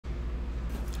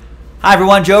Hi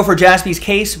everyone, Joe for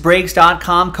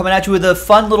JaspysCaseBreaks.com coming at you with a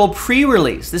fun little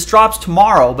pre-release. This drops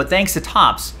tomorrow, but thanks to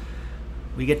TOPPS,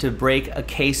 we get to break a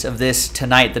case of this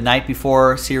tonight, the night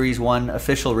before Series 1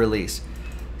 official release.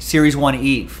 Series 1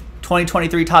 Eve.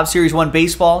 2023 TOPPS Series 1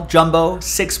 Baseball, Jumbo,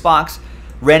 6-box,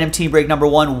 random team break number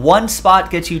 1. One spot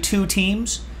gets you 2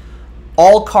 teams.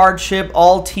 All card ship,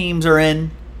 all teams are in.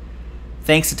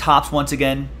 Thanks to TOPPS once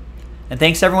again. And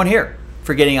thanks to everyone here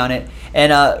for getting on it.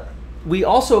 And we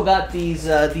also got these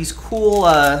cool,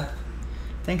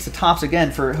 thanks to TOPPS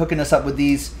again for hooking us up with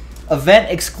these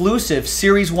event-exclusive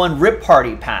Series 1 Rip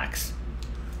Party packs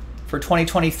for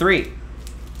 2023.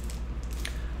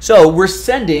 So we're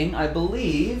sending, I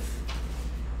believe,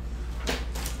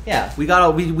 yeah, we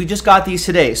just got these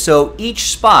today. So each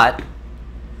spot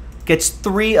gets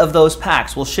 3 of those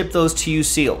packs. We'll ship those to you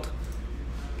sealed.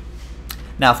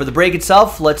 Now for the break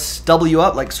itself, let's double you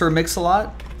up like Sir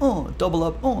Mix-a-Lot. Oh, double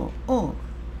up. Oh.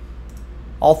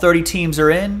 All 30 teams are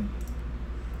in.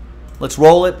 Let's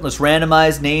roll it. Let's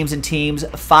randomize names and teams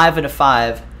 5 and a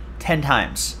 5, 10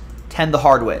 times. 10 the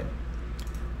hard way.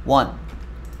 1,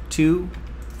 2,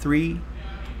 3,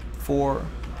 4,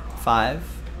 5,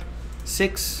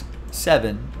 6,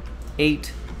 7,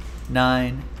 8,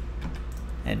 9,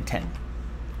 and 10.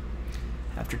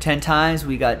 After 10 times,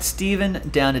 we got Steven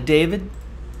down to David.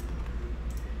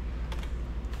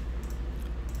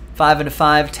 5 and a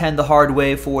 5, 10 the hard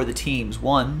way for the teams.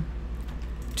 1,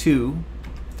 2,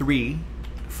 3,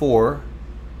 4,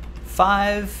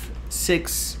 5,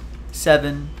 6,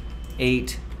 7,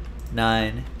 8,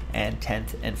 9, and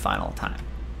 10th and final time.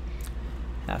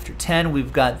 After 10,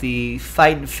 we've got the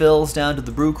Fightin' Phils down to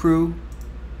the Brew Crew.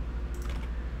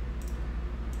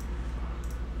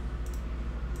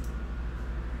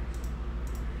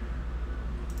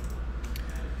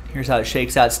 Here's how it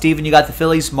shakes out. Steven, you got the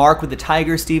Phillies. Mark with the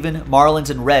Tigers. Steven, Marlins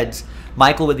and Reds.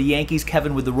 Michael with the Yankees.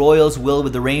 Kevin with the Royals. Will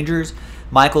with the Rangers.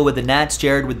 Michael with the Nats.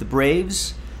 Jared with the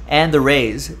Braves and the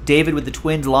Rays. David with the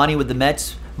Twins. Lonnie with the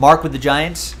Mets. Mark with the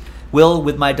Giants. Will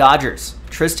with my Dodgers.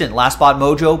 Tristan, Last Spot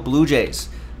Mojo, Blue Jays.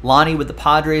 Lonnie with the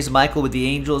Padres. Michael with the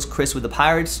Angels. Chris with the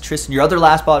Pirates. Tristan, your other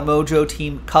Last Spot Mojo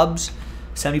team, Cubs.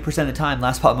 70% of the time.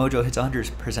 Last Spot Mojo hits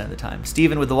 100% of the time.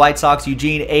 Steven with the White Sox.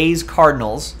 Eugene, A's,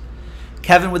 Cardinals.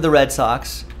 Kevin with the Red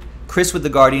Sox, Chris with the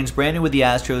Guardians, Brandon with the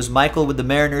Astros, Michael with the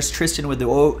Mariners, Tristan with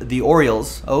the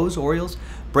Orioles, Orioles,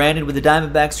 Brandon with the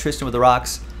Diamondbacks, Tristan with the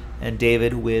Rocks, and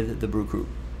David with the Brew Crew.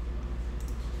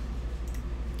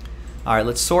 All right,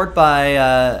 let's sort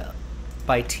by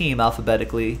team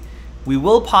alphabetically. We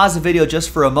will pause the video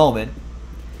just for a moment,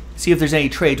 see if there's any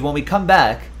trades. When we come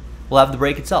back, we'll have the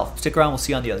break itself. Stick around, we'll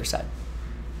see you on the other side.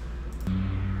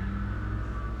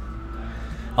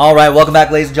 All right, welcome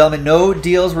back, ladies and gentlemen. No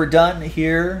deals were done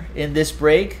here in this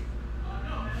break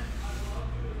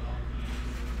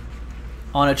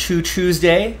on a True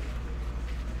Tuesday,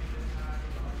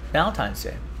 Valentine's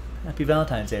Day. Happy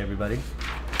Valentine's Day, everybody.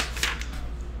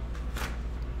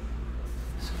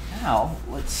 So now,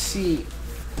 let's see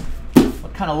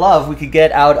what kind of love we could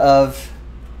get out of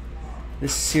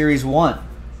this Series 1.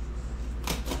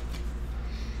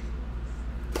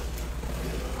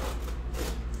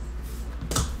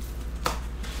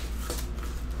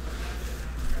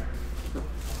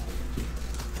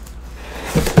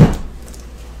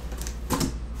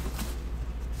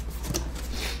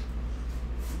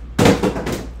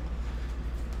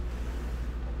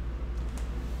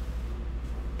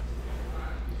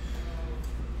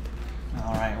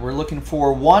 We're looking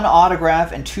for 1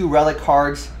 autograph and 2 relic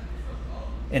cards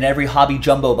in every hobby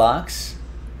jumbo box.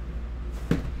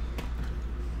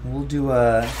 We'll do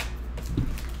a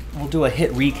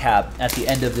hit recap at the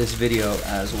end of this video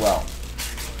as well.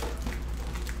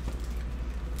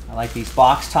 I like these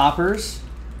box toppers.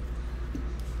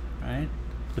 All right,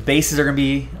 the bases are going to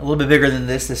be a little bit bigger than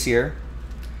this year.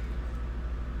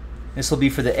 This will be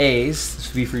for the A's. This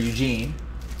will be for Eugene.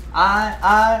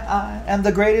 I am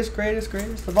the greatest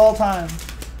of all time.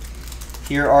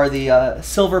 Here are the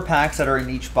silver packs that are in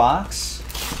each box.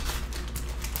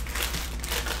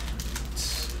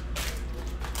 Let's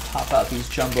pop out these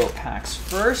jumbo packs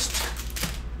first.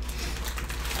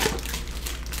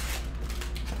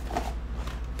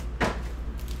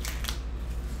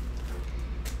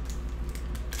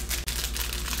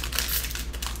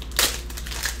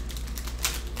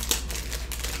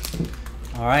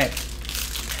 All right.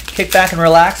 Kick back and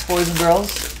relax, boys and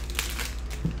girls.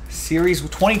 Series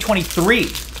 2023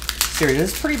 series.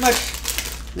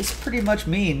 This pretty much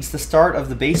means the start of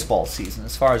the baseball season,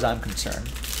 as far as I'm concerned.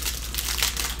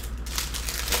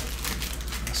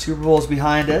 Super Bowl is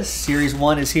behind us. Series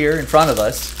 1 is here in front of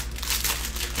us.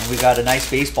 And we got a nice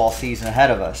baseball season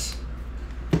ahead of us.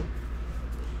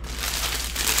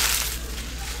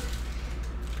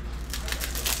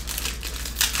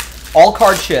 all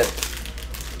card chip.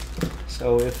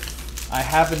 So if I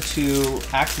happen to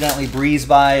accidentally breeze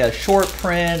by a short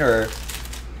print or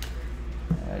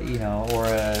you know, or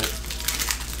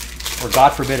God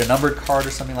forbid a numbered card or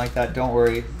something like that, don't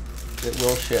worry, it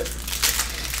will ship.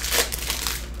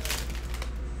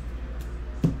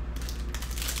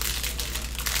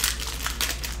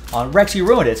 Rex, you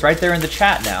ruined it. It's right there in the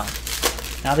chat now.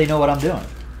 Now they know what I'm doing.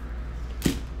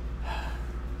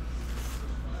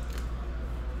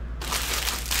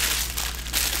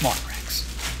 Come on, Rex.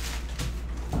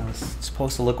 It's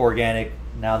supposed to look organic.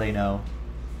 Now they know.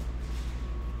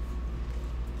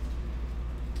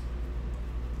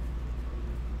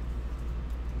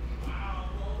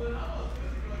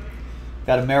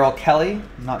 Got a Merrill Kelly.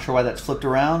 I'm not sure why that's flipped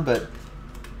around, but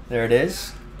there it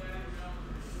is.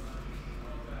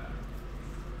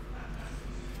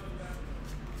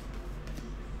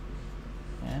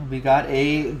 And we got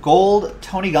a gold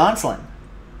Tony Gonsolin.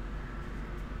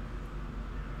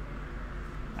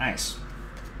 Nice.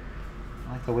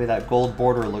 I like the way that gold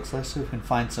border looks. Let's see if we can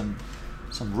find some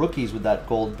rookies with that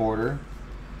gold border.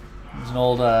 There's an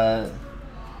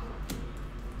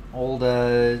old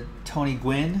Tony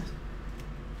Gwynn.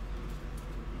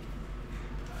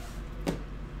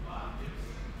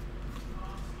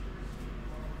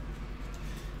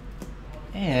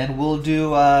 And we'll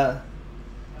do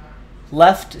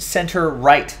left, center,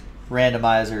 right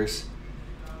randomizers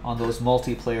on those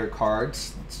multiplayer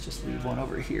cards. Let's just leave one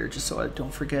over here just so I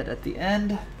don't forget at the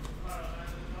end.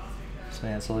 So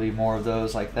yeah, so there'll be more of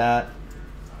those like that.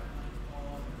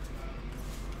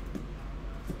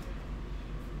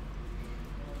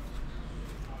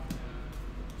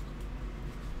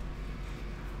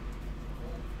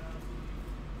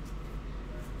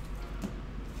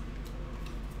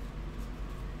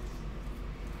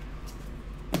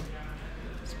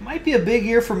 Might be a big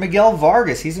year for Miguel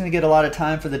Vargas. He's going to get a lot of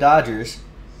time for the Dodgers.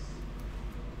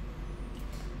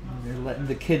 They're letting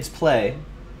the kids play.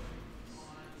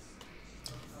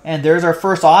 And there's our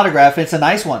first autograph. It's a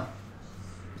nice one.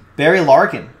 Barry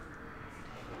Larkin.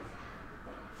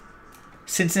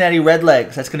 Cincinnati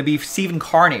Redlegs. That's going to be Stephen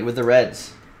Carney with the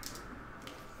Reds.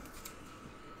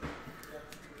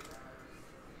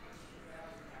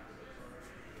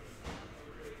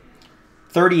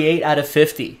 .38 out of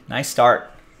 50. Nice start.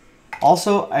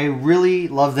 Also, I really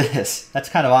love this. That's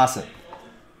kind of awesome.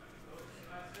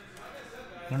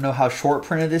 I don't know how short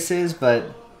printed this is,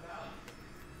 but...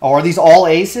 Oh, are these all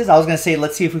aces? I was going to say,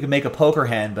 let's see if we can make a poker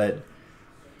hand, but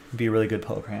it'd be a really good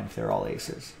poker hand if they're all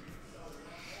aces.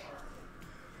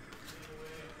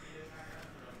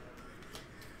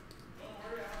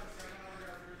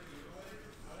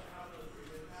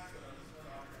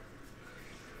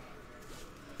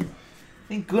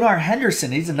 I think Gunnar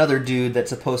Henderson, he's another dude that's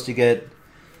supposed to get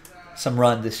some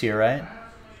run this year, right?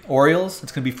 Orioles,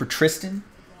 it's going to be for Tristan.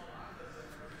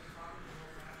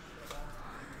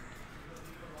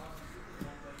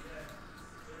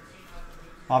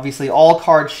 Obviously, all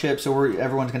card ships, so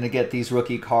everyone's going to get these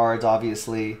rookie cards,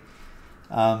 obviously.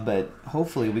 But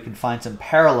hopefully we can find some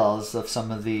parallels of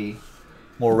some of the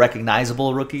more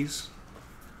recognizable rookies.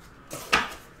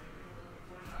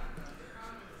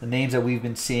 The names that we've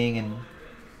been seeing in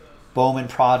Bowman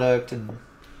product and,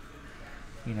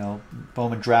 you know,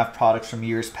 Bowman draft products from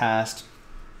years past.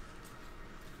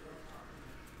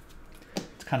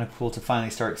 It's kind of cool to finally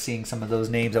start seeing some of those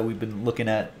names that we've been looking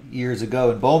at years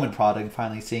ago in Bowman product and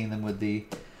finally seeing them with the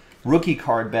rookie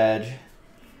card badge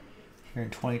here in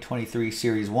 2023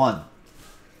 Series 1.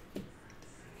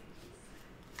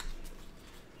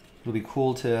 It'll be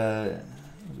cool to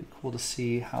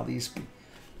see how these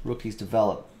rookies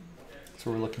develop. That's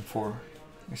what we're looking for.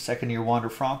 Your second year Wander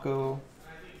Franco.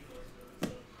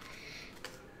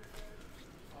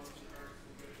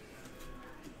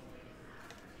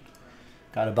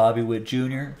 Got a Bobby Witt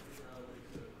Jr.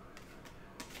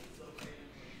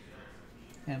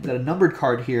 And we've got a numbered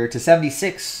card here to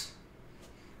 76.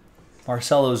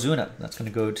 Marcelo Zuna. That's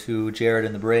going to go to Jared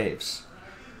and the Braves.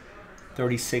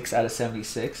 36 out of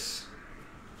 76.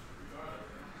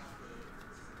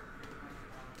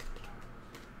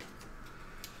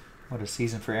 What a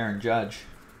season for Aaron Judge.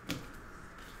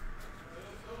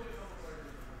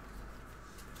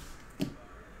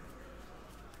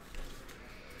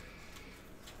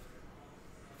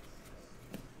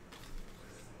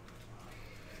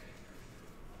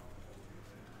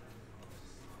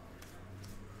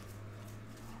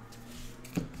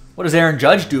 What does Aaron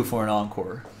Judge do for an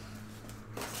encore?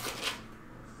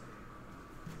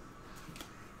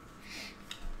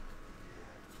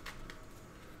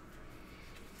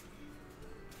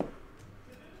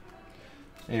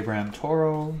 Abraham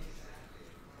Toro.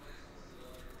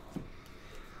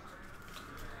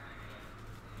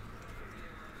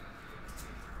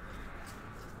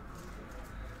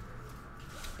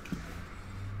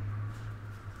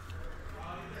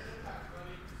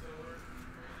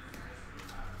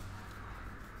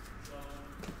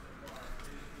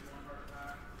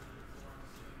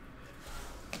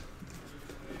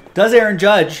 Does Aaron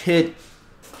Judge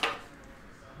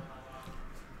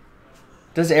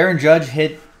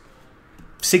hit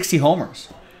 60 homers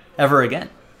ever again?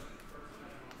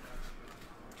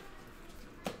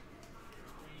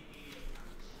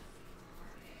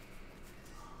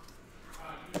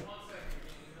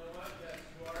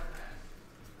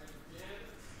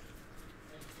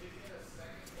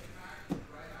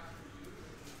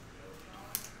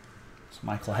 It's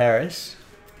Michael Harris.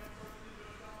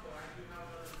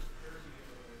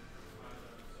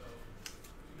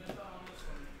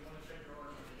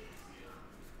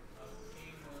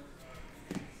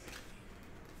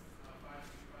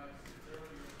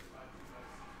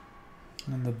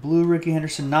 And the blue Ricky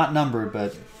Henderson, not numbered,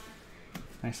 but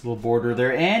nice little border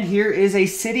there. And here is a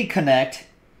City Connect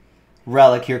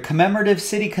relic here. Commemorative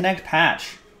City Connect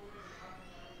patch.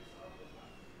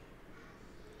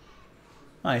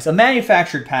 Nice. A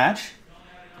manufactured patch,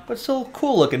 but still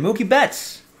cool looking. Mookie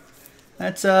Betts.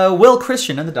 That's Will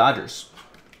Christian and the Dodgers.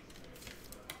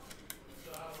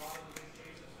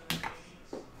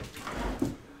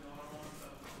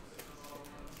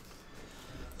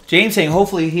 James saying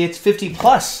hopefully he hits 50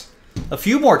 plus a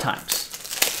few more times.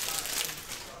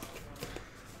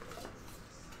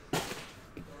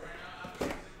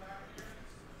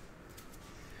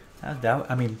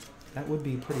 I mean, that would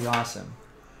be pretty awesome.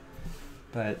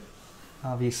 But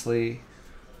obviously,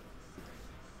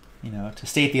 you know, to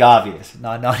state the obvious,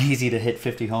 not easy to hit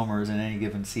 50 homers in any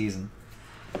given season.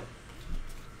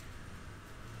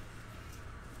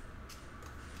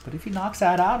 But if he knocks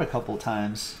that out a couple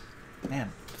times,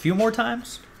 man, a few more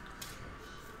times,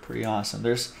 pretty awesome.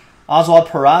 There's Oswald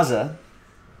Peraza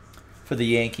for the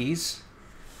Yankees.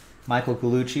 Michael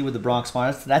Gallucci with the Bronx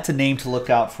Miners. That's a name to look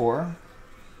out for.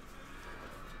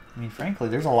 I mean, frankly,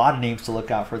 there's a lot of names to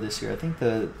look out for this year. I think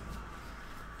the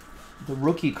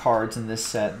rookie cards in this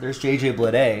set, there's J.J.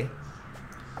 Bleday,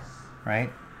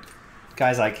 right?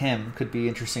 Guys like him could be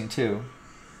interesting too.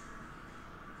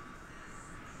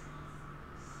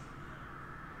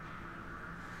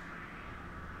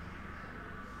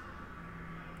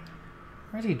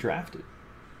 Where's he drafted?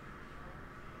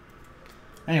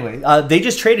 Anyway, they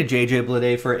just traded J.J.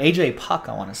 Bleday for A.J. Puck,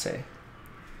 I want to say.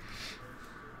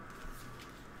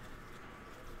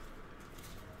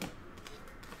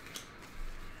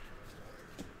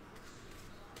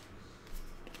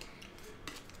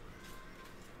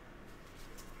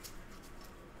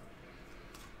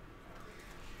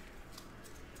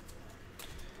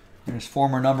 There's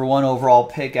former #1 overall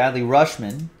pick Adley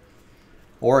Rutschman,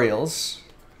 Orioles,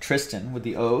 Tristan with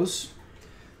the O's,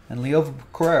 and Leo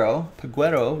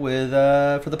Peguero with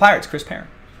for the Pirates, Chris Parent.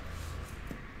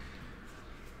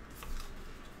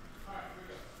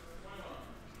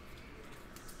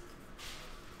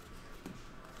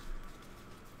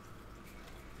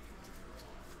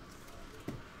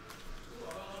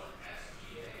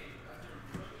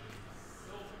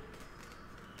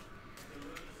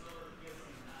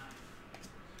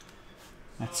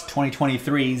 That's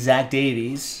 2023, Zach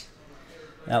Davies.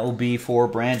 That will be for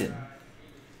Brandon.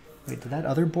 Wait, did that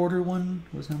other border one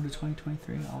was number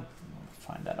 2023? I'll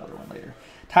find that other one later.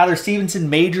 Tyler Stevenson,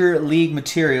 Major League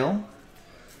Material.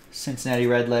 Cincinnati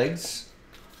Redlegs.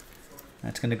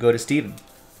 That's going to go to Steven.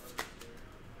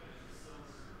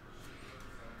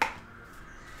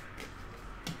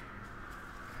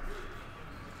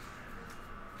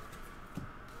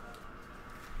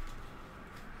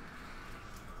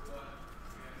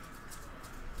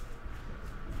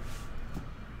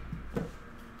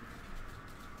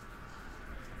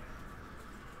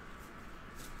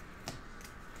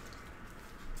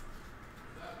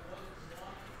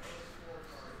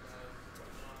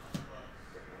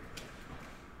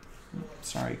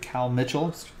 Sorry, Cal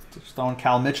Mitchell. Just throwing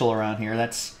Cal Mitchell around here.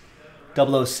 That's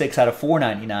 006 out of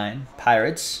 499.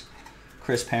 Pirates.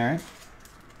 Chris Parent.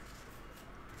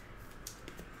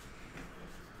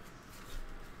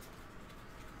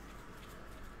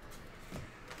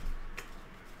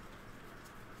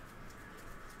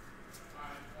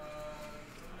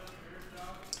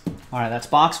 All right, that's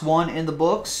box 1 in the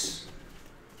books.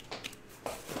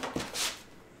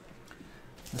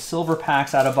 The silver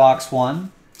packs out of box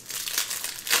 1.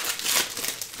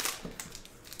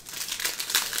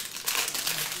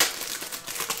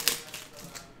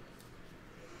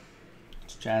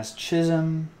 Jazz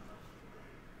Chisholm.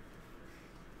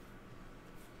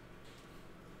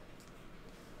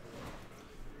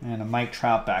 And a Mike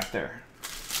Trout back there.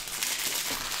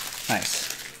 Nice.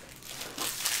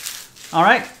 All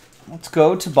right, let's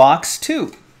go to box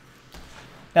 2.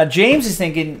 Now, James is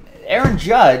thinking Aaron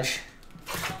Judge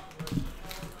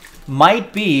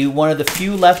might be one of the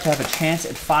few left to have a chance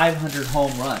at 500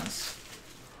 home runs.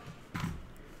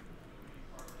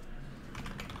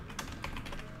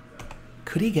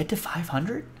 Could he get to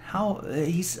 500? How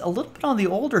he's a little bit on the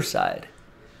older side.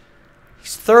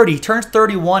 He's 30. He turns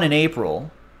 31 in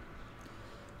April.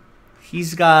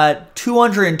 He's got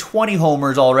 220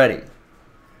 homers already.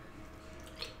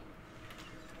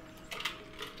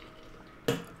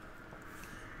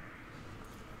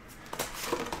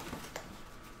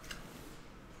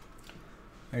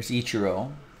 There's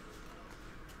Ichiro.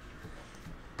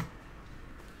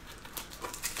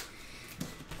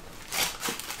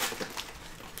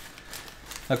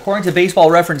 According to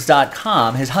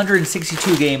BaseballReference.com, his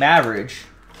 162 game average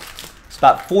is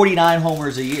about 49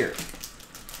 homers a year.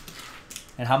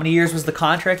 And how many years was the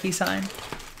contract he signed?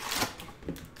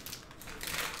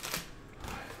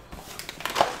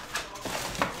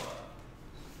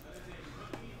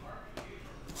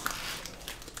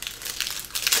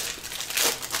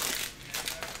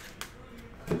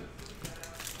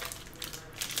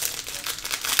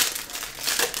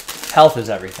 Health is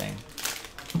everything.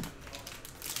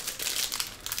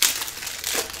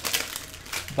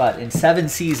 But in 7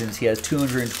 seasons, he has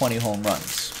 220 home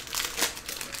runs.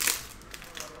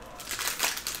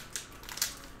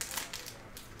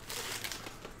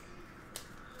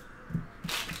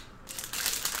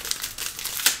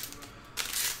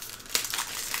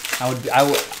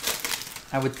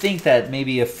 I would think that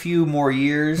maybe a few more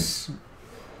years,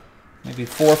 maybe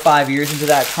 4 or 5 years into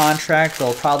that contract,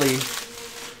 they'll probably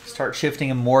start shifting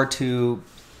him more to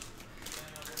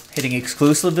hitting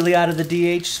exclusively out of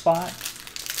the DH spot.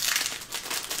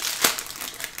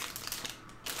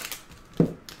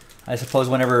 I suppose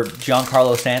whenever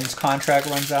Giancarlo Stanton's contract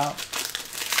runs out.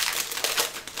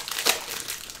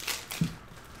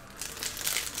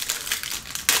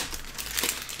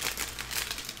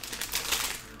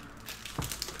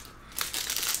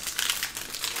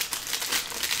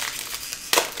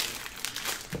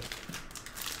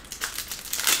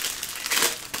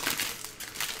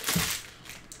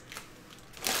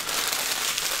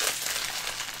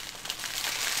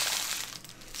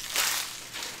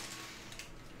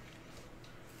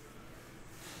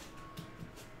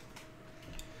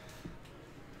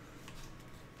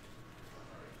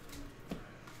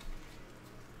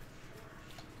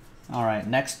 All right,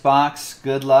 next box.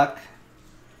 Good luck.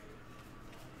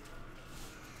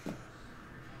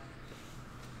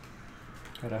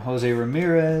 Got a Jose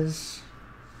Ramirez.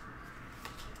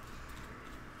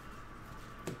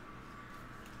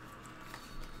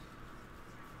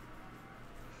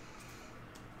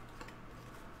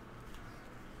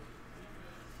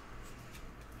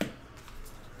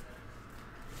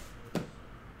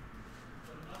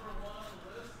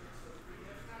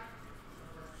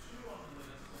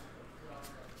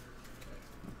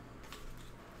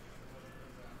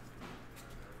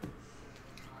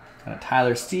 Got a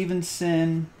Tyler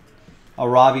Stevenson, a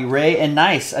Ravi Ray, and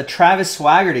nice, a Travis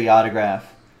Swaggerty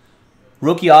autograph.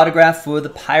 Rookie autograph for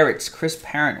the Pirates, Chris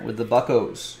Parent with the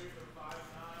Buccos.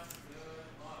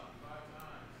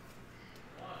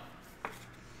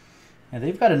 And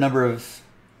they've got a number of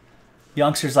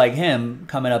youngsters like him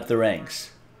coming up the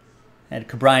ranks. And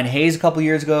Brian Hayes a couple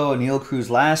years ago, Neil Cruz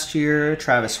last year,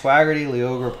 Travis Swaggerty,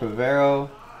 Leogro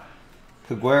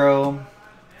Peguero.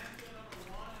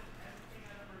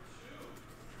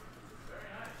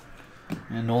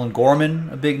 And Nolan Gorman,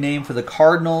 a big name for the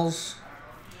Cardinals.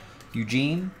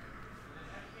 Eugene.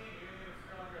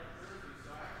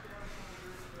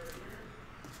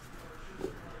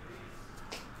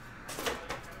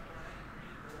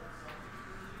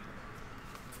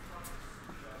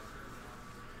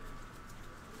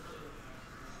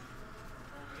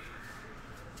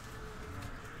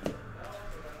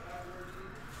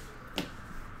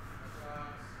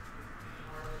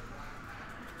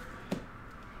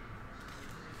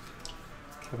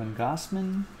 Kevin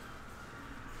Gossman.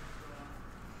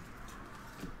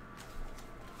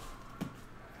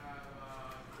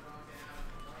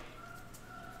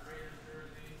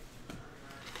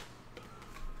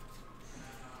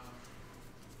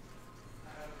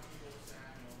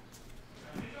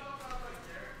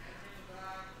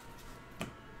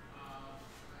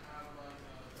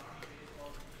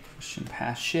 Christian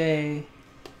Pache.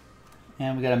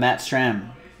 And we got a Matt Stram,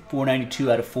 492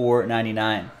 out of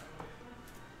 499.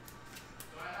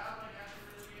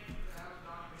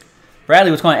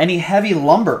 Bradley, what's going on? Any heavy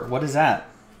lumber? What is that?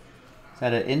 Is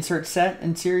that an insert set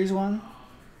in Series 1?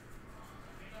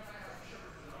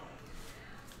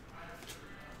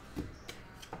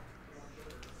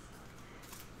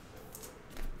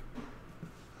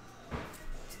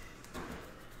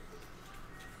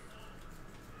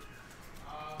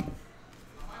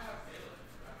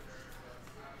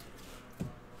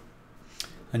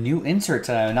 A new insert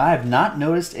set, and I have not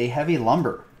noticed a heavy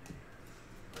lumber.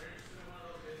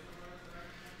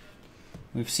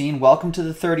 We've seen Welcome to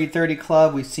the 30-30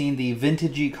 Club. We've seen the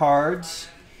Vintagey cards.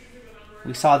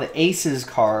 We saw the Aces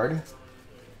card.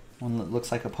 One that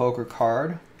looks like a poker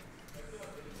card.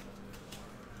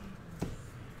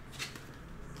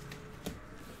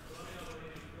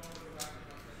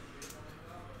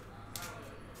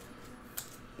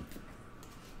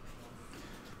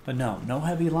 But no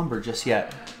heavy lumber just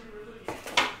yet.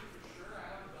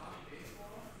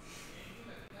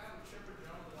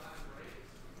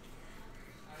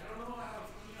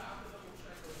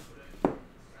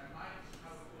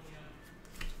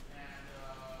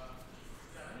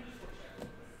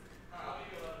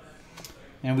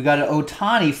 And we got an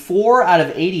Ohtani, 4 out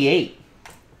of 88.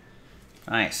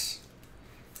 Nice.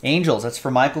 Angels, that's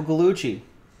for Michael Gallucci.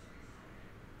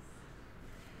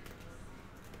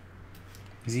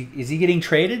 Is he getting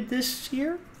traded this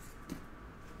year?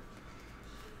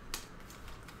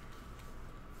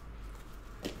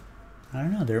 I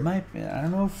don't know. I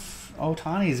don't know if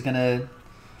Ohtani is gonna.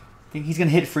 I think he's gonna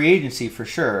hit free agency for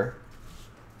sure.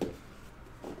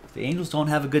 The Angels don't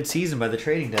have a good season by the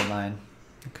trading deadline.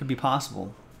 It could be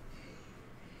possible.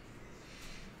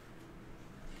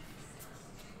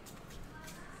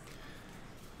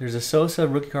 There's a Sosa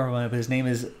rookie card, but his name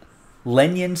is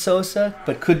Lenyn Sosa,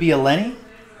 but could be a Lenny.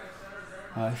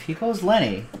 If he goes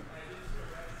Lenny,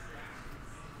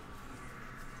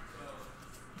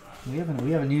 we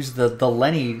haven't used the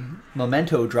Lenny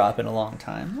memento drop in a long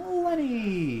time. Oh,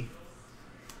 Lenny.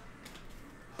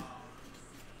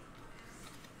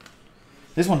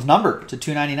 This one's numbered to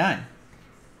 299.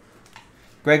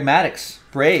 Greg Maddux,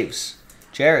 Braves,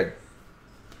 Jared.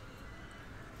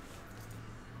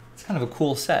 It's kind of a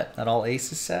cool set, that all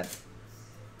aces set.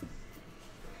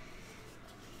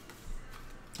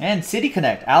 And City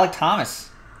Connect, Alec Thomas.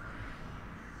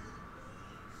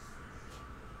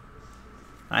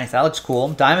 Nice, that looks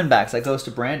cool. Diamondbacks, that goes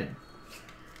to Brandon.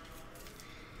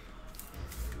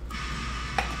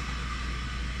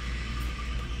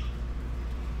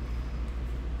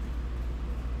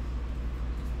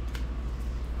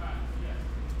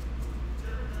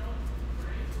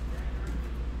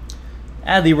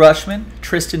 Adley Rutschman,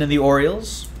 Tristan and the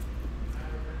Orioles.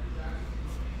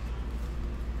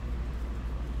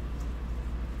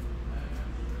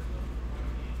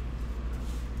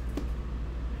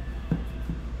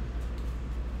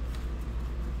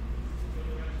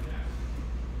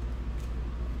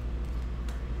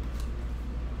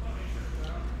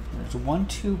 There's a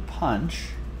 1-2 punch.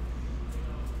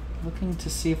 Looking to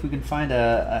see if we can find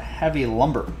a heavy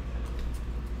lumber.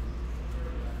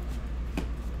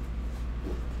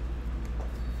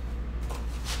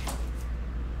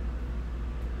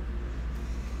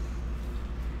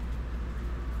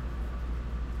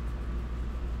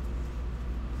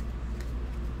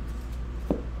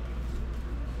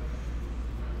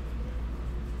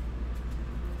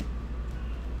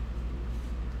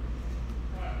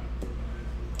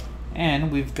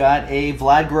 And we've got a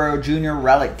Vlad Guerrero Jr.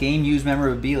 relic, game-used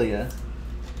memorabilia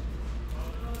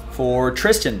for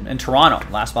Tristan in Toronto,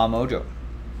 Last Ball Mojo.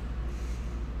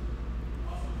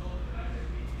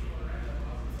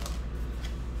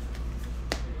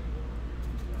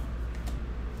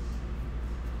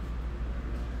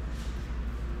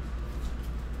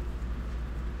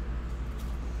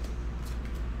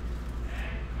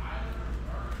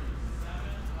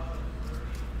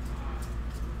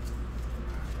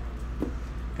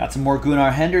 Got some more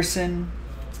Gunnar Henderson.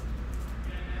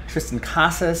 Tristan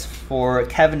Casas for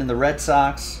Kevin and the Red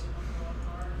Sox.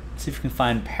 Let's see if we can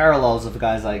find parallels of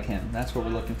guys like him. That's what we're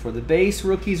looking for. The base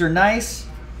rookies are nice.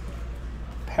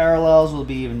 Parallels will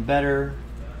be even better.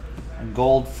 A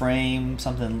gold frame,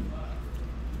 something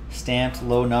stamped,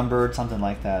 low numbered, something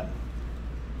like that.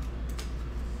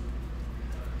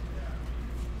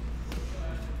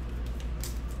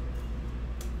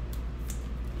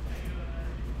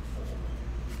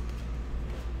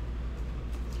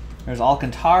 There's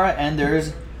Alcantara, and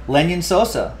there's Lenyn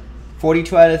Sosa,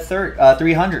 42 out of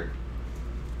 300.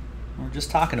 We're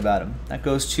just talking about him. That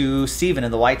goes to Steven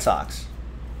and the White Sox.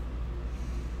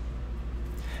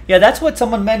 Yeah, that's what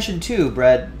someone mentioned too,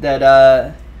 Brett, that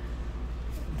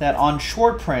that on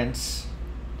short prints,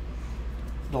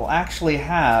 they'll actually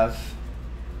have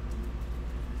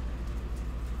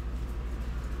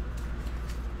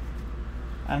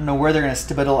I don't know where they're going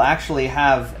to, but it'll actually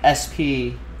have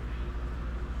SP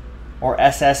or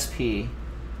SSP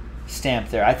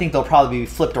stamped there. I think they'll probably be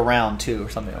flipped around too, or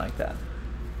something like that.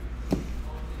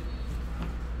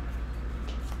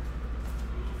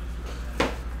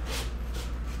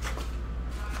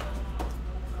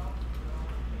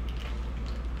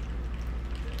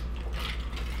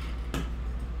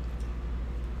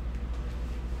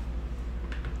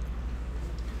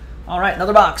 All right,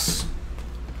 another box.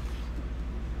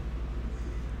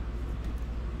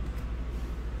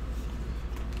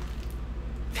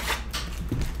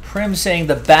 Prim saying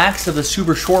the backs of the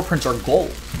super short prints are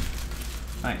gold.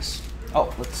 Nice. Oh,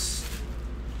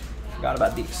 forgot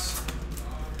about these.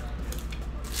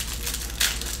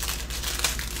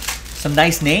 Some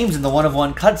nice names in the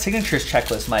one-of-one cut signatures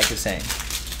checklist, Mike is saying.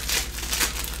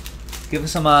 Give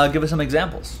us some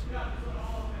examples.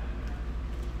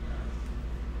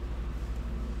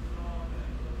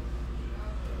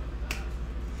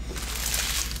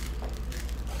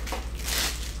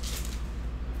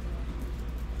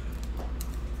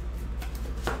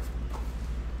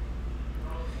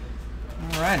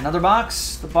 All right, another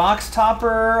box. The box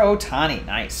topper, Ohtani.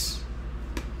 Nice.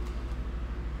 I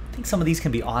think some of these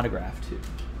can be autographed too.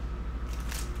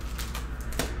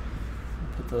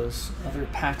 Put those other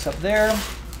packs up there.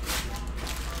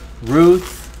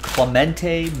 Ruth,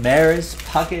 Clemente, Maris,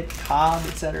 Puckett, Cobb,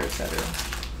 etc., etc.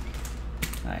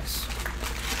 Nice.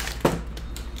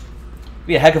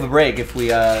 Be a heck of a break if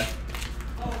we end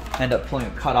up pulling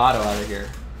a cut auto out of here.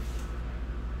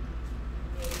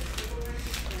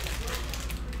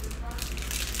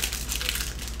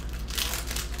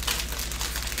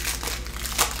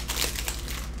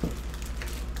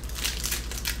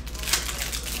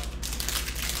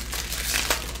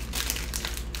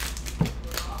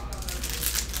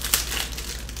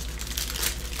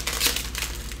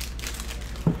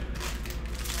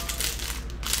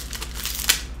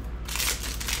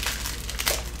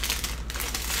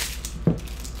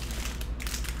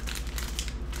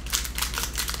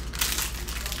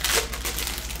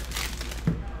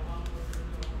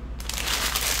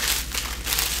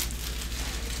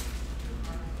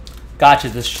 Gotcha.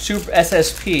 The Super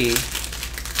SSP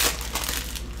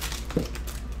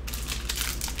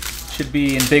should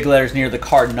be in big letters near the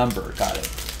card number. Got it.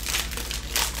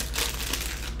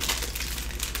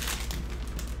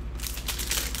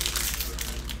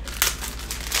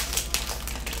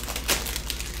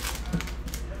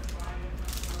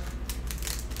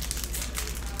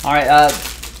 All right.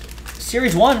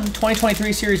 Series 1,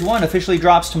 2023 Series 1 officially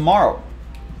drops tomorrow.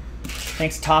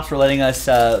 Thanks to Topps for letting us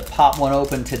pop one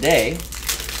open today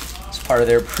as part of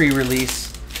their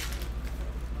pre-release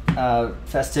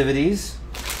festivities.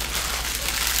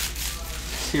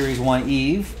 Series 1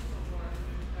 Eve.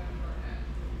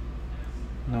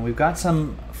 Now we've got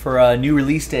some for a new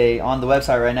release day on the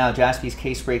website right now,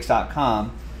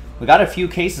 jaspyscasebreaks.com. We got a few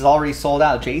cases already sold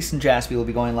out. Jason Jaspy will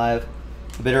be going live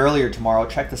a bit earlier tomorrow.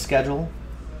 Check the schedule.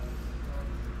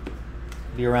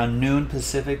 Be around noon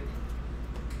Pacific.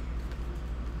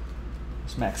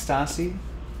 Max Stassi.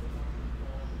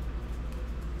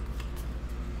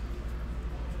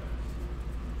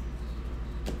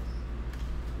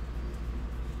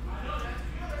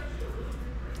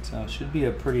 So it should be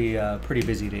a pretty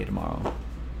busy day tomorrow.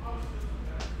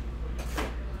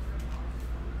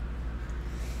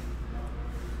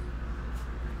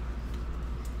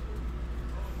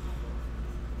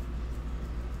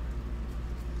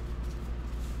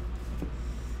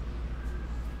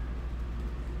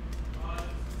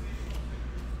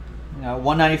 Now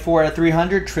 194 out of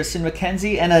 300, Tristan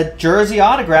McKenzie, and a jersey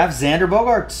autograph, Xander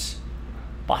Bogaerts,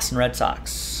 Boston Red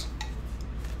Sox.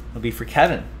 It'll be for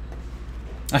Kevin.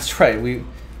 That's right. We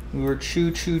were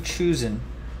choosing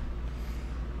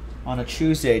on a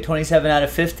Tuesday. 27 out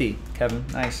of 50, Kevin.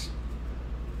 Nice.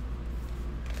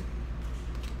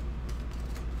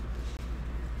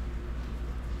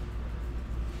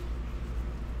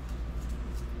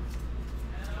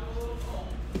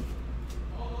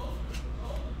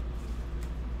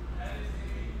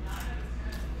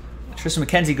 Tristan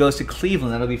McKenzie goes to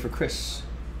Cleveland. That'll be for Chris.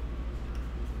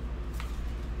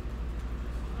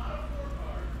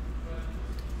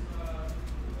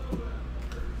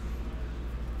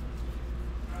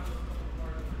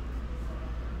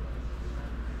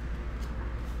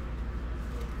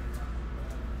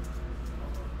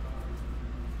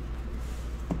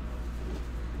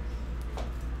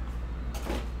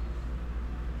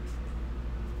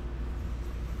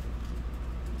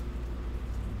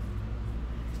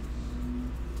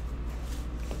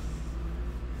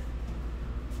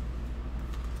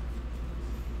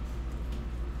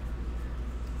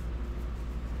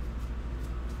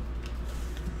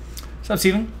 What's up,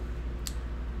 Steven?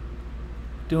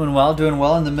 Doing well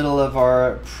in the middle of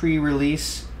our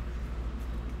pre-release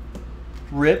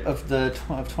rip of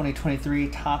 2023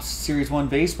 Topps Series 1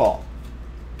 Baseball.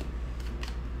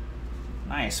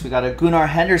 Nice. We got a Gunnar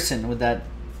Henderson with that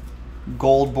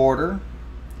gold border.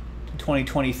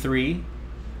 2023.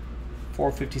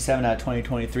 457 out of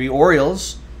 2023.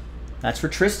 Orioles. That's for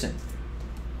Tristan.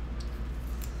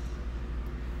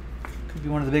 Could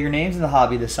be one of the bigger names in the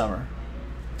hobby this summer.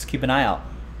 Let's keep an eye out.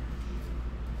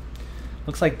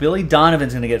 Looks like Billy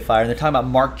Donovan's going to get fired. And they're talking about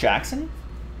Mark Jackson?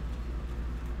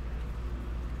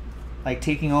 Like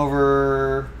taking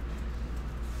over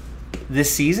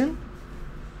this season?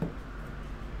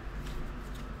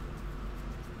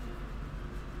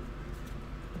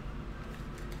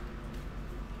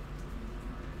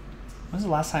 When's the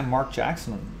last time Mark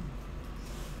Jackson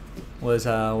was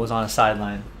on a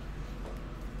sideline?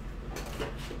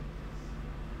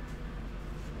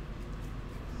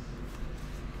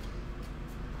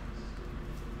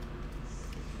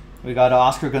 We got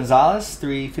Oscar Gonzalez,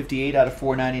 358 out of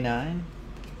 499.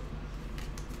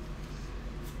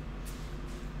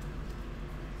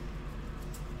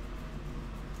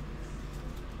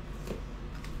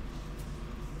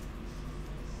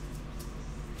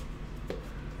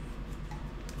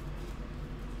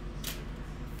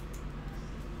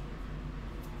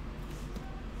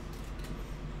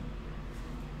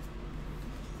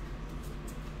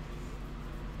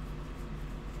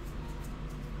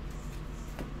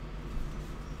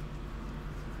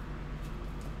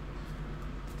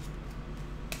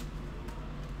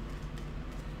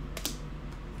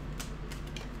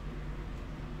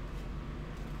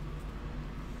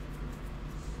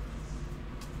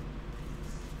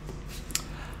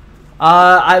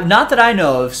 Not that I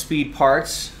know of, Speed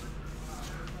Parts.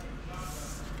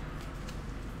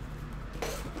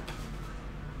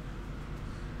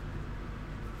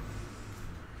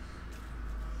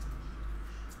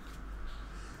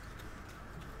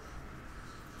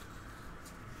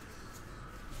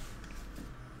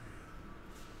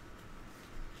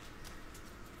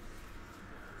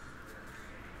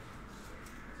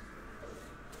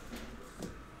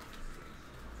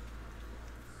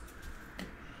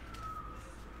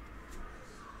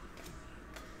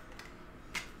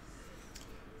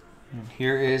 And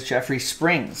here is Jeffrey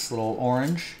Springs, little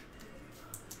orange.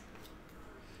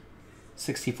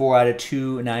 64 out of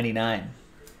 299.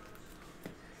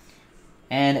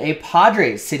 And a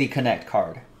Padres City Connect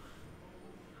card.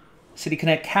 City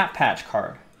Connect Cap Patch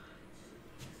card.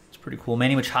 It's pretty cool.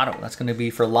 Manny Machado. That's going to be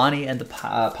for Lonnie and the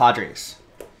Padres.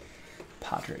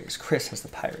 Padres. Chris has the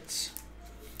Pirates.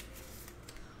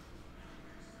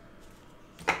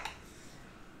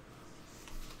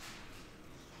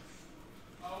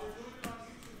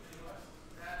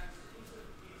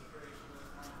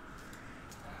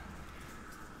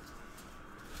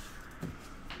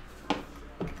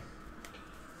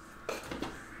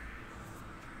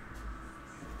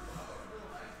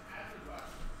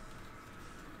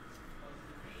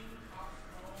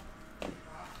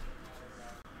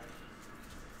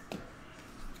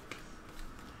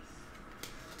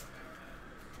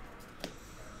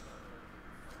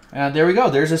 There we go.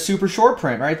 There's a super short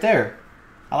print right there.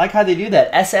 I like how they do that.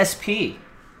 SSP.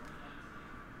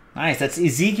 Nice. That's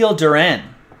Ezekiel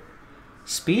Duran.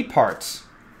 Speed Parts.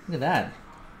 Look at that.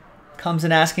 Comes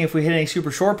in asking if we hit any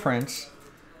super short prints.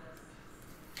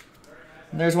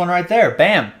 And there's one right there.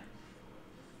 Bam.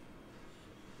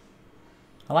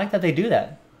 I like that they do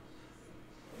that.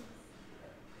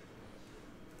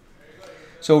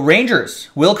 So Rangers.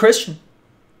 Will Christian.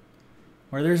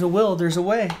 Where there's a will, there's a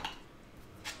way.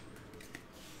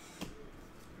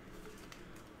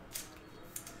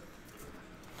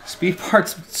 Speed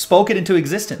Parts spoke it into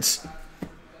existence.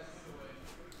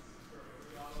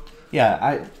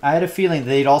 Yeah, I had a feeling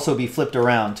they'd also be flipped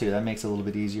around too. That makes it a little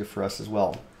bit easier for us as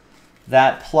well.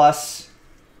 That plus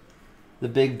the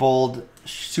big, bold,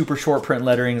 super short print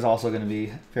lettering is also going to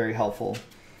be very helpful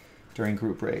during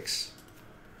group breaks.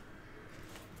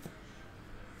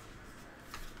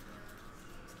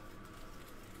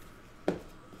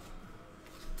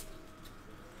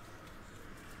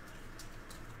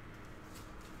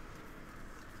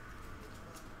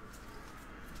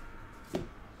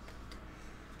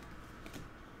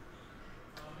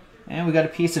 And we got a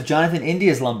piece of Jonathan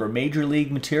India's lumber, Major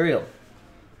League material.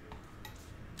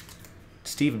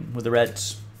 Steven with the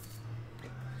Reds.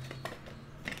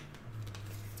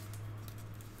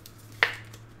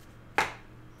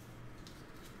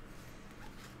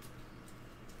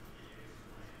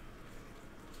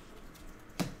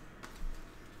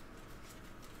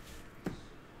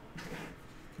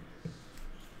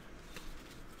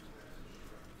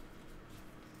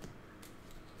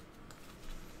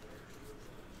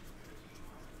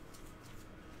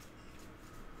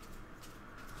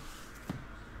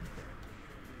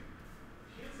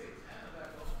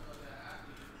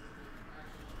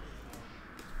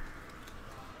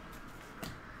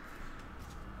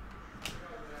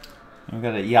 We've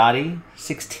got a Yachty,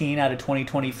 16 out of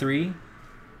 2023.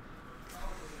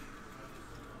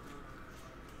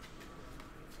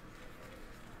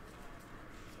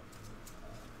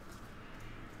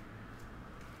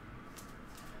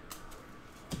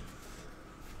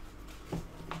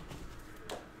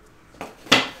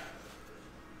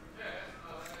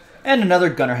 And another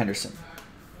Gunnar Henderson.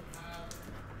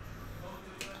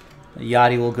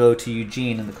 Yachty will go to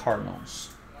Eugene and the Cardinals.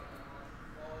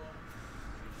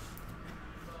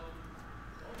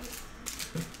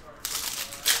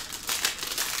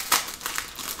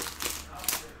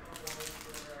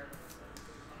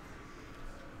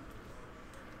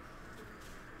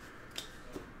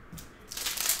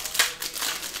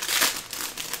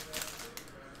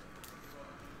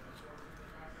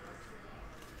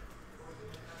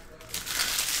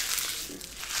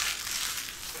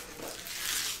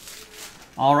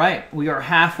 All right, we are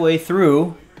halfway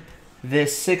through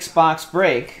this 6-box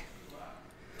break,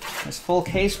 this full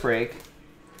case break.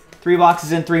 3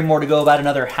 boxes in, 3 more to go, about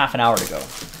another half an hour to go.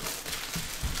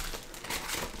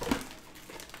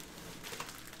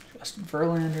 Justin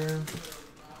Verlander.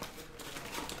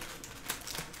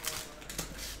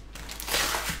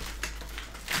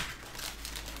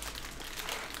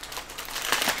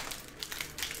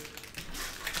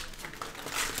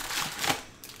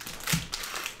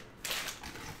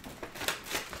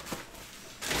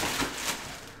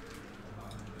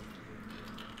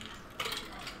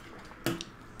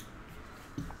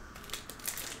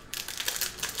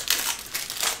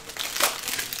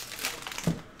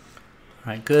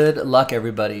 All right, good luck,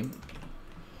 everybody.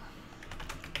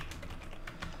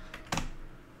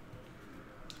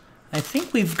 I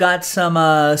think we've got some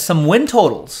win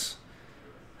totals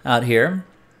out here.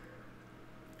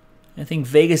 I think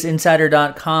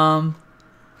VegasInsider.com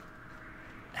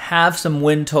have some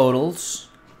win totals.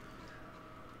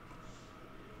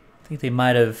 I think they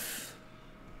might have.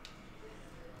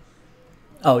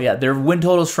 Oh yeah, they're win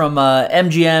totals from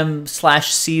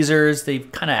MGM/Caesars.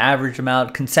 They've kind of averaged them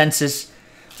out. Consensus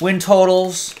win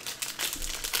totals.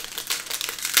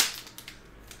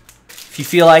 If you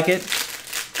feel like it,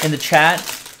 in the chat,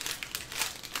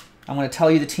 I'm going to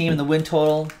tell you the team and the win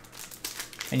total,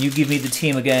 and you give me the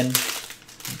team again, in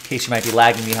case you might be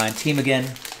lagging behind. Team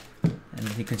again,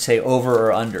 and you can say over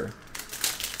or under.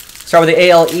 Start with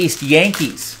the AL East.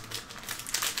 Yankees,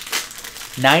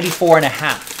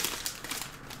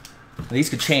 94.5.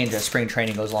 These could change as spring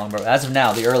training goes along, but as of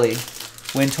now, the early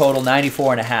win total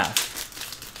 94.5.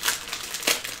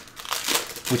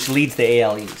 Which leads the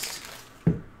AL East.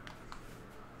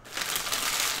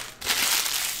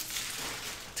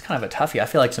 It's kind of a toughie. I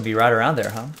feel like it's going to be right around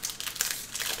there, huh?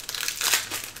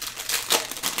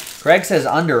 Greg says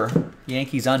under.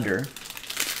 Yankees under. I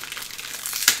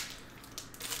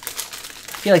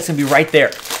feel like it's going to be right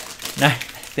there.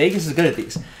 Vegas is good at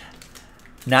these.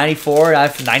 94, I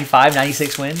have 95,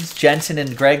 96 wins. Jensen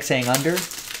and Greg saying under.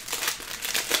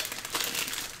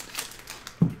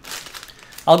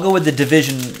 I'll go with the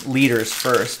division leaders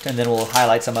first, and then we'll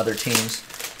highlight some other teams.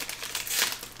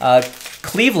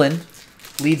 Cleveland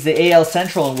leads the AL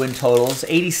Central in win totals,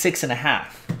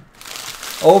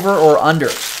 86.5. Over or under?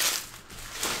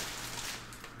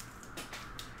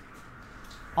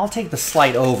 I'll take the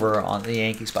slight over on the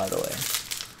Yankees, by the way.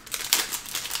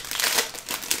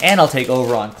 And I'll take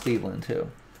over on Cleveland, too.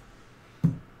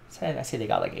 I say they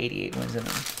got like 88 wins in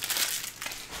them.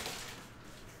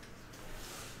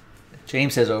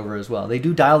 James says over as well. They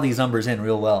do dial these numbers in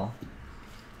real well.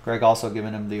 Greg also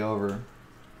giving him the over.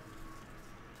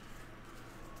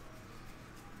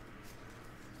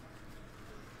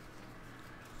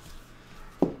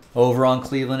 Over on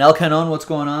Cleveland. El Canon, what's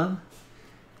going on?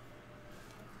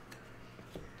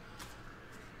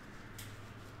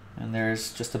 And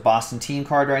there's just a Boston team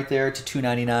card right there to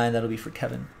 $2.99. That'll be for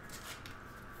Kevin.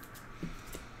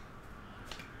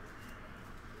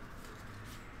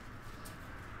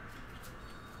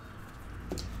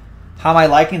 How am I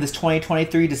liking this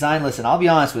 2023 design? Listen, I'll be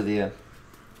honest with you.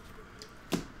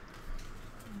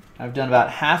 I've done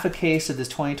about half a case of this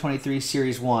 2023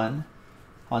 Series 1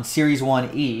 on Series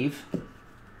 1 Eve.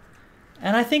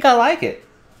 And I think I like it.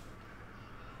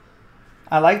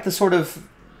 I like the sort of,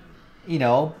 you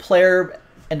know, player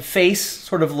and face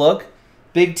sort of look.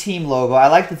 Big team logo. I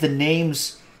like that the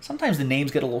names, sometimes the names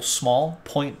get a little small,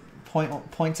 point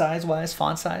size wise,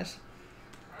 font size.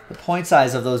 The point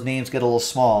size of those names get a little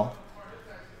small.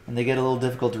 And they get a little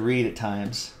difficult to read at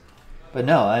times. But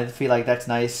no, I feel like that's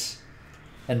nice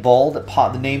and bold.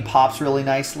 The name pops really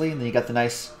nicely. And then you got the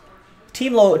nice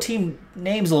team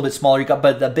name's a little bit smaller.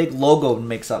 But the big logo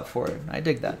makes up for it. I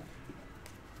dig that.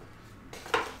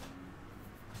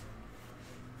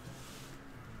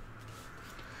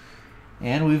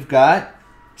 And we've got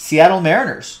Seattle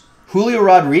Mariners. Julio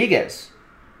Rodriguez.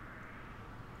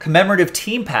 Commemorative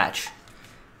team patch.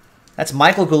 That's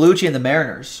Michael Gallucci and the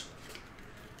Mariners.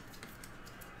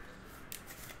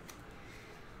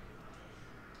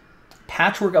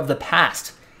 Patchwork of the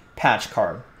Past patch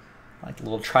card. Like the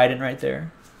little trident right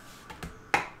there.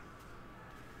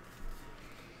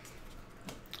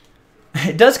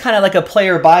 It does kind of like a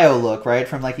player bio look, right,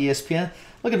 from like ESPN.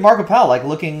 Look at Mark Appel, like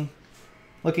looking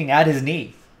at his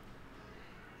knee.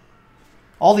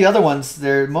 All the other ones,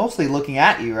 they're mostly looking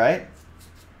at you, right?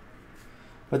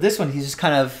 But this one, he's just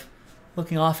kind of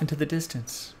looking off into the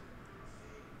distance.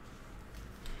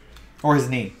 Or his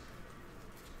knee.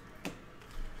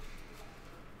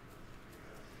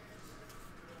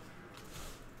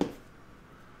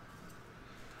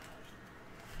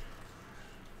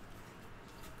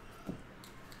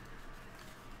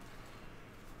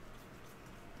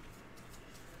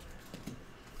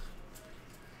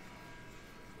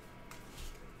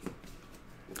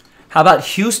 How about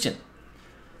Houston?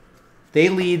 They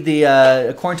lead the,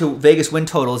 according to Vegas win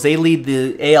totals, they lead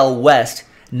the AL West,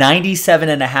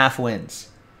 97.5 wins.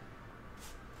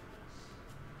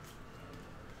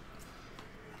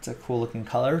 That's a cool looking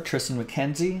color. Tristan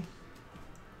McKenzie.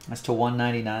 That's to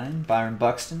 199. Byron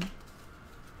Buxton.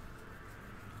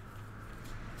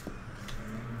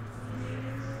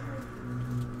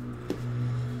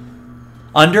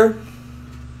 Under?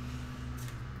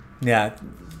 Yeah.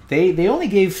 They only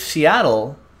gave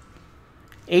Seattle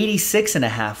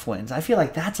 86.5 wins. I feel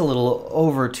like that's a little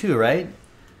over too, right?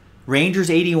 Rangers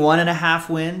 81.5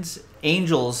 wins.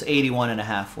 Angels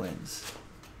 81.5 wins.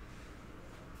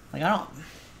 Like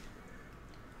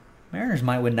Mariners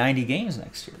might win 90 games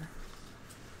next year.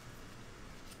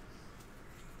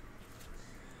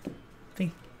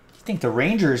 You think the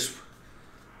Rangers?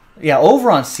 Yeah,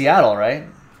 over on Seattle, right?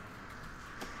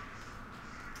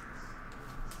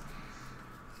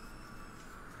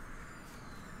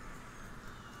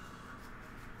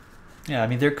 Yeah, I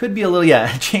mean, there could be a little,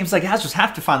 yeah, James like Astros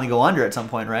have to finally go under at some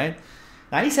point, right?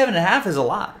 97.5 is a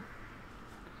lot.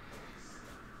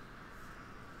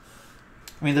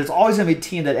 I mean, there's always going to be a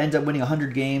team that ends up winning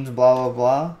 100 games, blah, blah,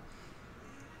 blah.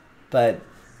 But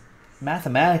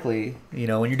mathematically, you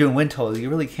know, when you're doing win totals, you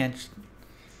really can't,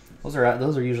 those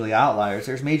are usually outliers.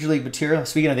 There's Major League material.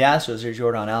 Speaking of the Astros, there's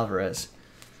Jordan Alvarez.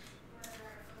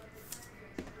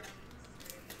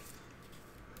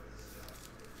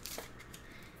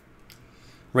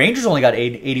 Rangers only got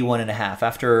 81.5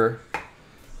 after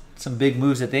some big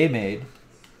moves that they made.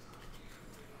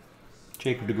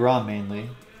 Jacob deGrom mainly.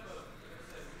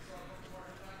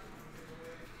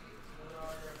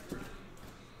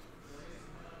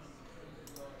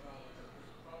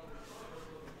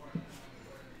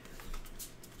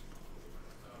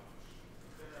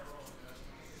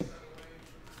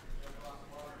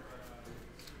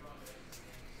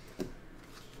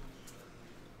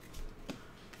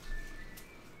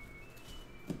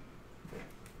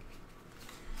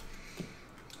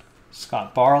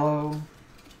 Scott Barlow.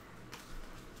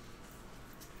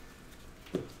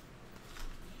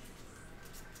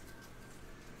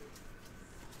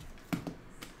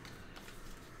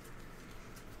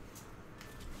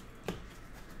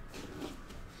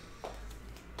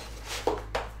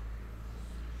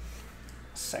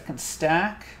 Second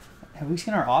stack. Have we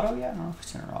seen our auto yet? I don't know if we've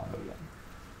seen our auto yet.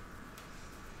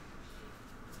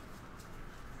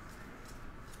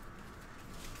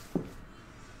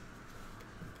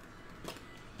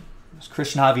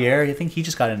 Christian Javier, I think he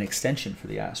just got an extension for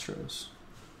the Astros.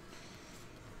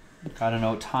 Got an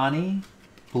Ohtani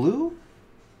blue.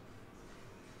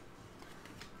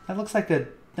 That looks like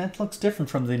that looks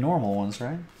different from the normal ones,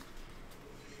 right?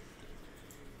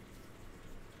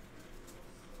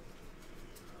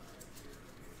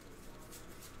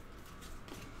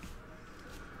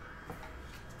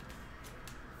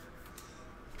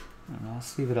 I don't know,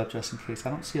 let's leave it up just in case.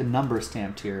 I don't see a number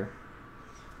stamped here.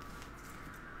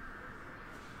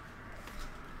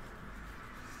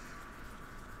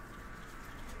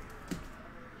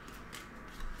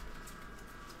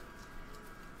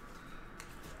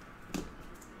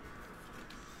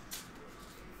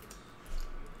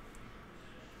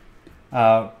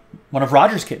 One of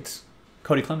Rogers' kids,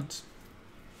 Cody Clemens.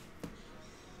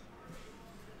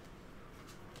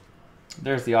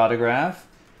 There's the autograph.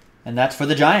 And that's for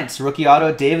the Giants. Rookie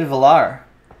auto, David Villar.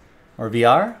 Or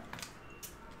VR.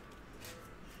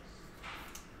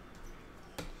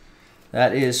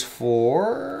 That is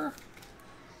for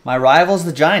my rivals,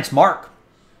 the Giants. Mark.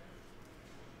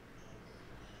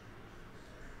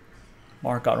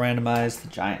 Mark got randomized. The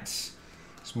Giants.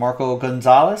 It's Marco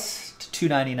Gonzalez to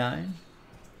 299.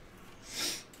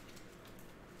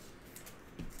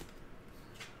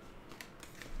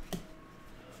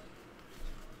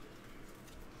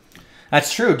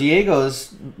 That's true.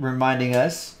 Diego's reminding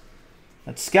us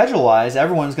that schedule-wise,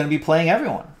 everyone's going to be playing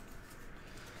everyone.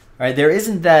 Right? There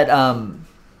isn't that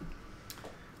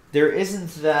there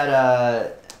isn't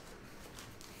that,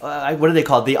 what do they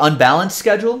call it? The unbalanced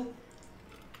schedule?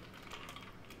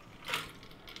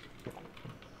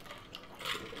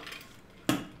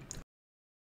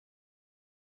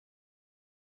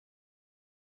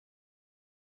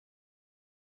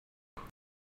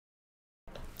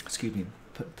 Excuse me,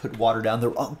 put water down the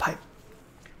wrong pipe.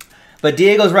 But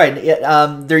Diego's right.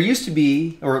 There used to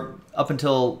be, or up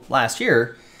until last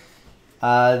year,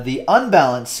 the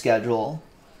unbalanced schedule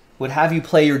would have you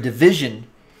play your division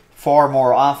far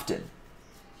more often.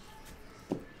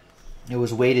 It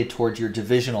was weighted towards your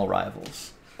divisional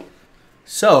rivals.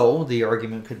 So the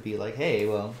argument could be like, hey,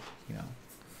 well, you know,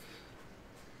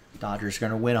 Dodgers are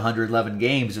going to win 111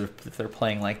 games if they're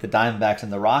playing like the Diamondbacks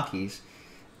and the Rockies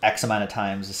X amount of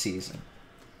times a season.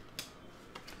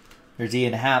 There's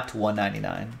Ian Happ to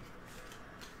 199.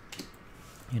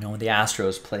 You know, when the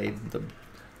Astros played the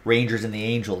Rangers and the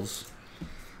Angels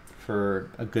for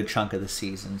a good chunk of the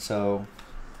season. So,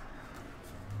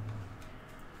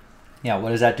 yeah, what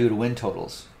does that do to win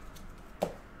totals?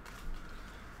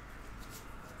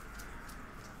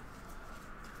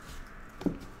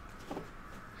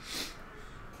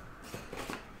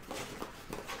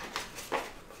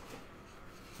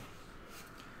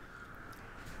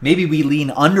 Maybe we lean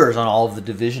unders on all of the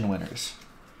division winners,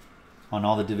 on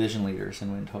all the division leaders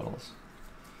in win totals.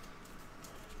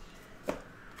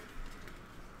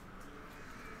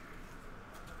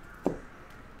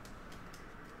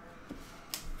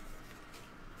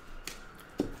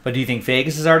 But do you think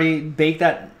Vegas has already baked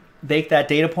that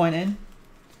data point in?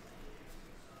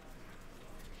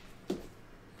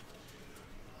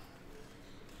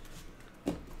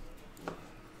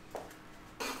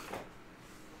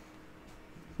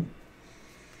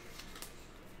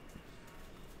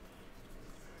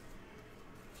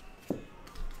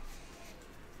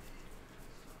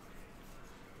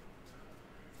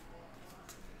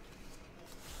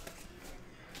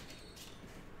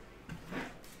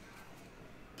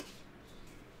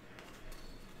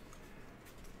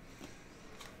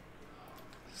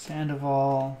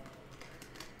 Sandoval.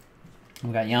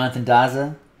 We got Jonathan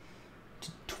Daza,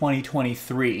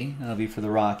 2023. That'll be for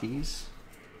the Rockies.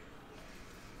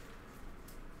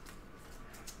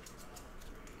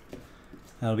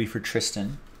 That'll be for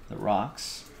Tristan, the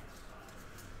Rocks.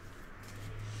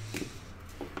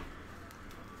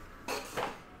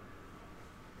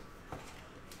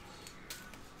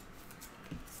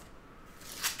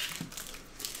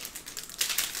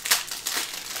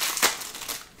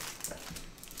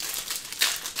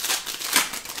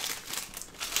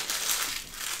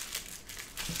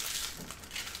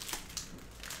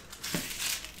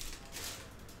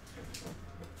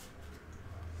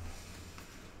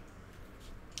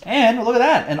 And look at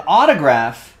that, an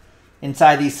autograph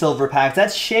inside these silver packs.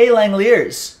 That's Shea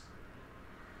Langeliers.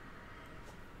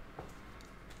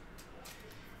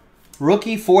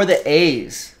 Rookie for the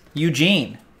A's,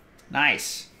 Eugene.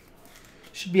 Nice.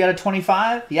 Should be out of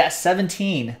 25. Yeah,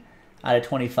 17 out of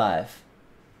 25.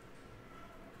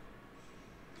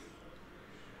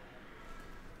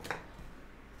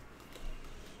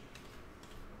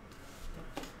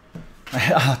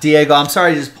 Oh, Diego, I'm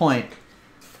sorry to disappoint.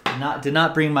 Did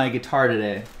not bring my guitar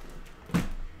today.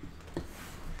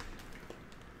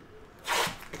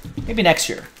 Maybe next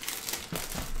year.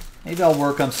 Maybe I'll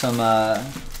work on some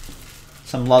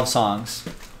love songs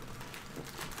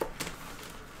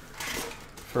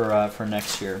for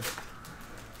next year.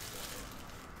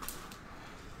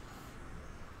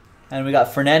 And we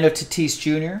got Fernando Tatis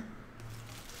Jr.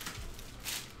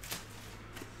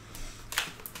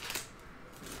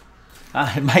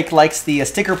 Mike likes the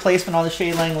sticker placement on the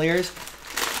Shea Langeliers.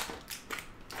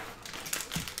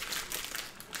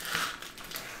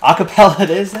 Acapella it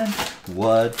is then.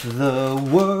 What the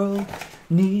world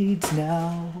needs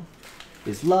now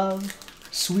is love,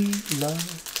 sweet love.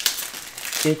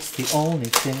 It's the only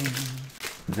thing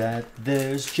that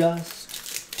there's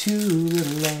just too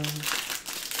little of.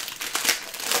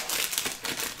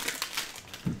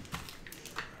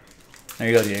 There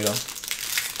you go, Diego.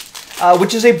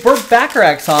 Which is a Burt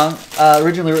Bacharach song,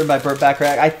 originally written by Burt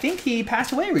Bacharach. I think he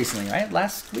passed away recently, right?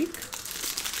 Last week?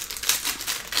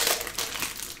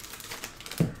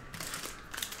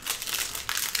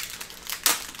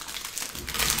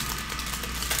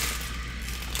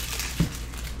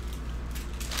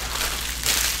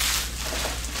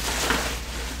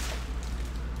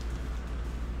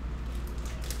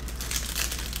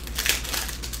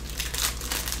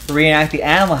 Reenact the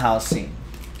Animal House scene.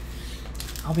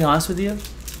 I'll be honest with you.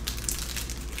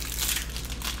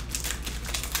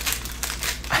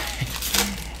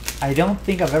 I don't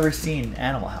think I've ever seen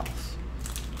Animal House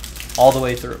all the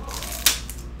way through.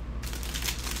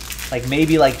 like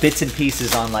maybe like bits and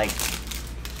pieces on like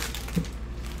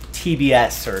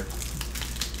TBS or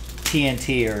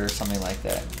TNT or something like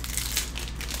that.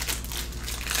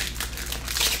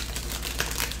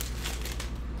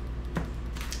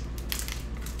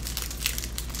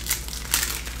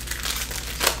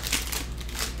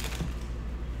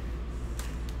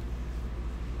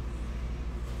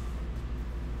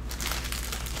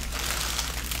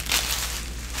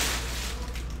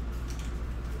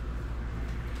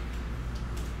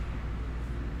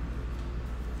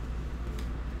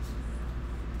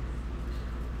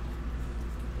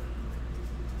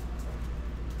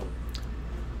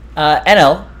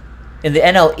 NL. In the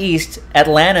NL East,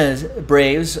 Atlanta's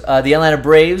Braves, the Atlanta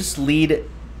Braves lead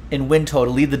in win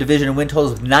total, lead the division in win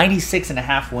totals with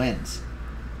 96.5 wins.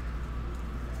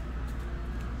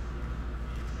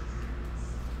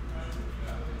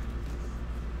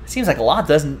 Seems like a lot,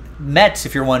 doesn't? Mets,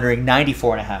 if you're wondering,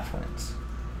 94.5 wins.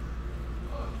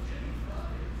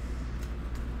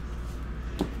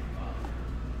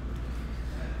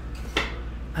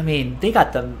 I mean, they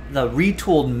got the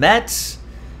retooled Mets.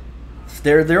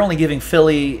 They're only giving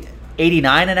Philly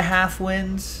 89.5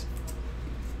 wins.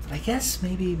 I guess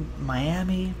maybe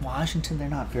Miami, Washington, they're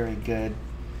not very good.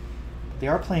 They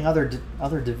are playing other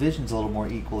divisions a little more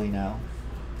equally now.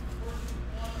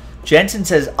 Jensen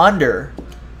says under.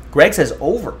 Greg says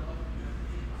over.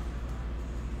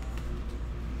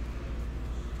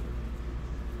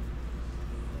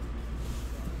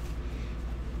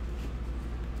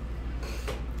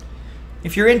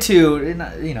 If you're into,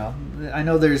 you know, I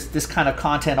know there's this kind of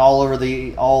content all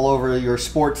over your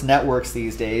sports networks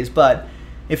these days, but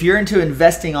if you're into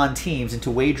investing on teams,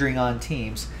 into wagering on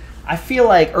teams, I feel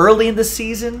like early in the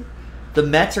season, the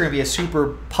Mets are going to be a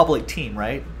super public team,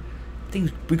 right? I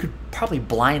think we could probably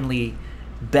blindly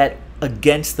bet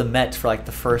against the Mets for like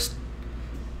the first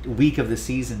week of the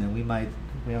season, and we might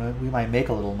make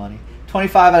a little money.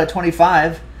 25 out of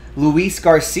 25, Luis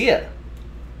Garcia.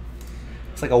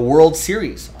 It's like a World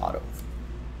Series auto.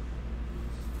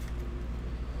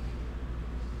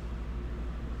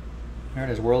 There it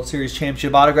is, World Series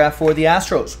championship autograph for the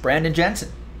Astros, Brandon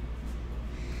Jensen.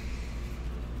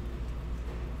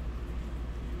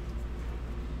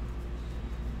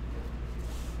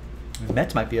 The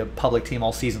Mets might be a public team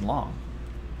all season long.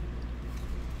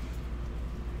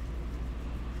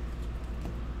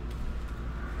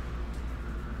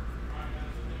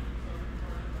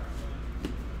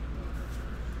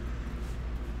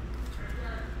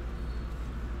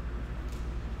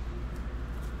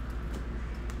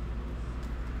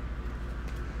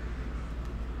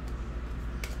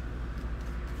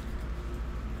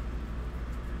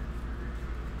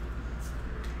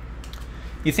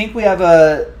 You think we have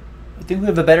a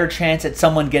better chance at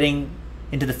someone getting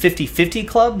into the 50-50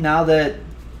 club now that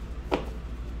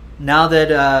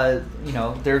you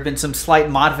know, there have been some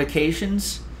slight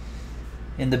modifications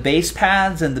in the base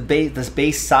paths and the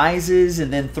base sizes,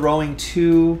 and then throwing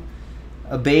to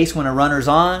a base when a runner's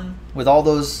on with all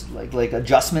those like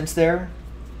adjustments there?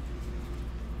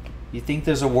 You think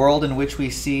there's a world in which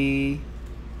we see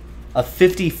a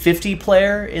 50-50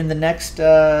 player in the next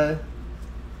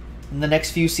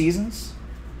few seasons?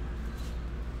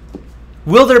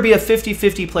 Will there be a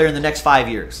 50-50 player in the next 5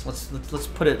 years? Let's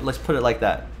put it like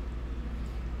that.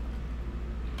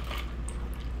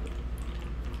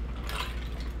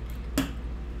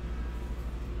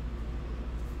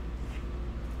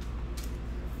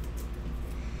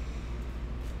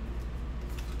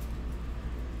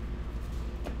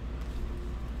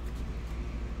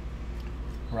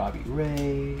 Robbie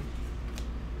Ray,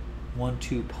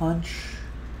 1-2 punch.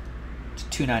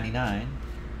 $2.99.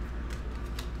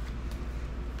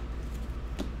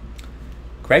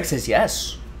 Greg says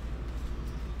yes.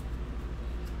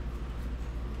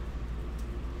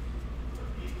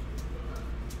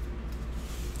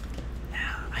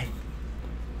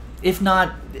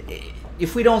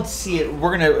 If we don't see it,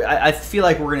 I feel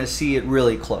like we're gonna see it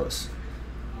really close.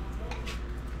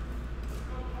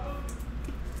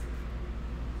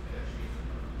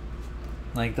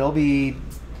 Like there'll be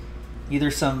either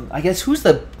some, I guess, who's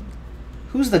the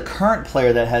current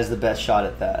player that has the best shot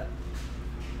at that?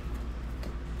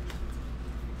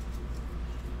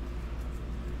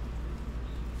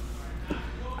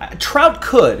 Trout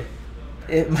could.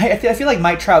 I feel like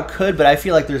Mike Trout could, but I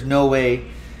feel like there's no way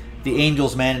the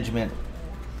Angels management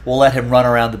will let him run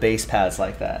around the base paths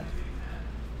like that.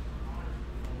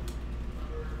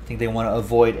 I think they want to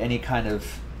avoid any kind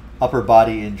of upper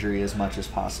body injury as much as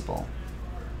possible.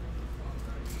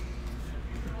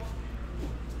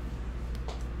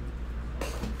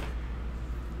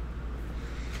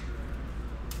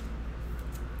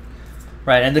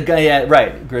 Right, and the guy, yeah,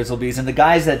 right, Grizzlebees, and the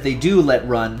guys that they do let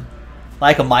run,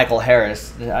 like a Michael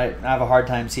Harris, I have a hard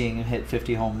time seeing him hit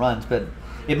 50 home runs, but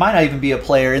it might not even be a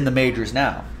player in the majors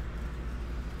now.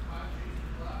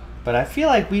 But I feel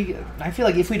like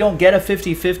if we don't get a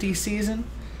 50-50 season,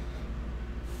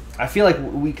 I feel like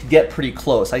we could get pretty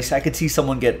close. I could see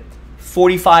someone get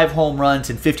 45 home runs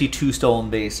and 52 stolen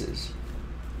bases.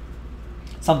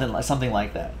 Something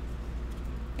like that.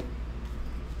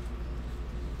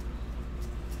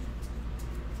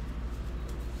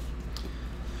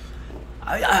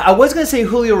 I was going to say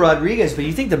Julio Rodriguez, but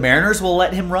you think the Mariners will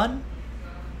let him run?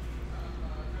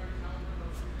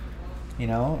 You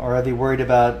know, or are they worried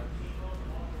about,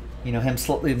 you know, him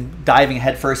diving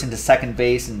headfirst into second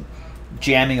base and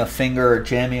jamming a finger or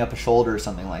jamming up a shoulder or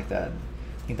something like that?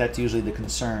 I think that's usually the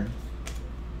concern.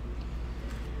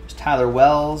 There's Tyler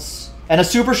Wells. And a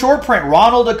super short print,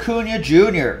 Ronald Acuna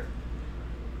Jr.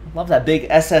 Love that big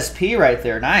SSP right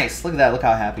there. Nice. Look at that. Look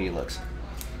how happy he looks.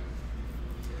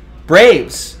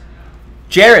 Braves.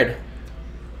 Jared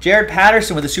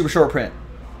Patterson with a super short print.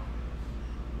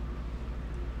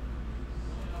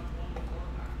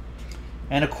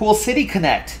 And a cool City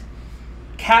Connect.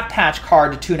 Cap patch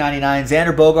card to $2.99.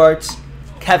 Xander Bogaerts.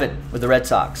 Kevin with the Red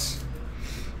Sox.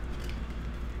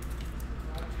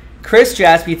 Chris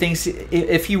Jaspy thinks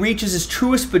if he reaches his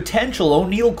truest potential,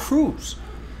 O'Neal Cruz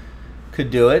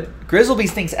could do it.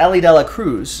 Grizzlebees thinks Ellie De La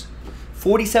Cruz.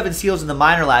 47 steals in the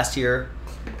minor last year.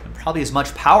 And probably as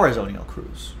much power as O'Neal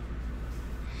Cruz.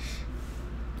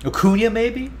 Acuna,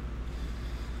 maybe?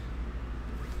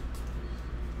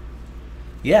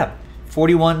 Yeah.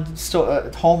 41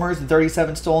 homers and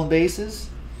 37 stolen bases.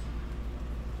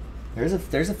 There's a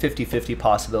 50-50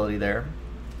 possibility there.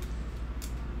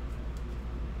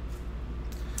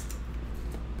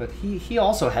 But he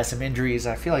also has some injuries.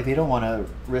 I feel like they don't want to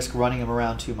risk running him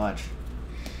around too much.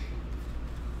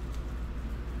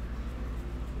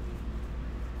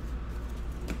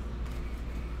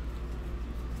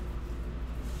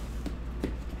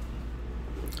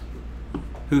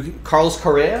 Carlos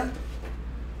Correa?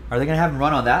 Are they going to have him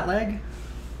run on that leg?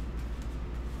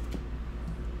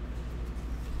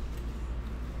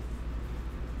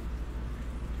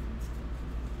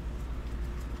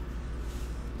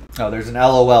 Oh, there's an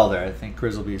LOL there. I think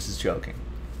Grizzlebees is joking.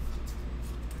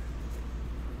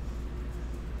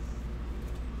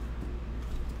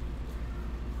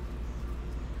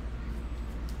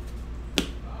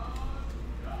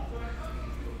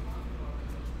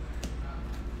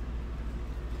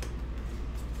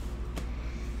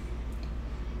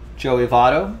 Joey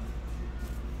Votto.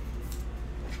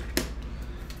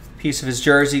 Piece of his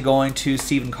jersey going to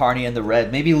Stephen Carney and the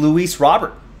Red. Maybe Luis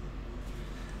Robert.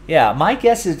 Yeah, my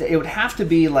guess is it would have to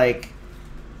be like,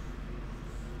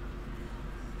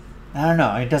 I don't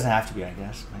know. It doesn't have to be, I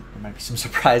guess. There might be some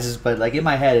surprises, but like in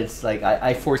my head, it's like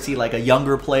I foresee like a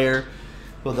younger player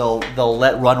who they'll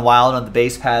let run wild on the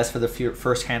base paths for the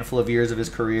first handful of years of his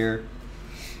career.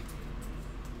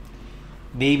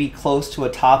 Maybe close to a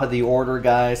top of the order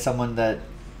guy, someone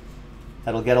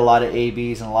that'll get a lot of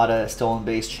ABs and a lot of stolen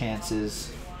base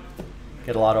chances,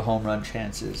 get a lot of home run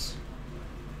chances.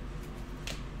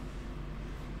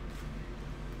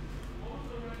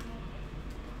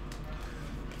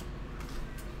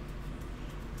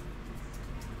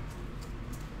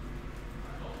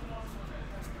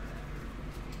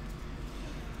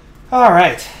 All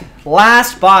right,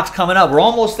 last box coming up. We're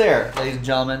almost there, ladies and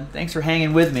gentlemen. Thanks for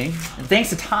hanging with me. And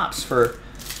thanks to Topps for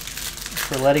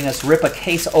letting us rip a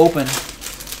case open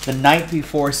the night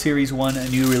before Series 1, a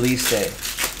new release day.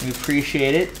 We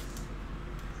appreciate it.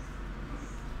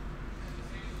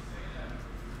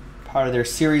 Part of their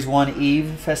Series 1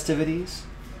 Eve festivities.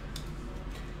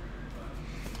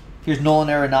 Here's Nolan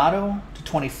Arenado to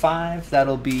 25.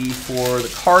 That'll be for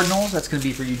the Cardinals. That's going to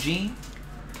be for Eugene.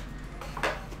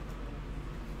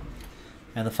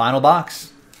 And the final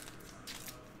box.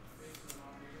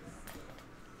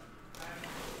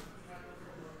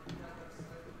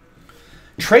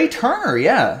 Trey Turner,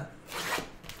 yeah.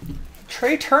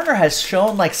 Trey Turner has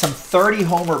shown like some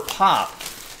 30-homer pop.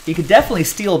 He could definitely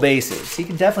steal bases. He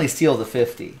can definitely steal the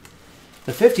 50.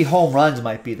 The 50 home runs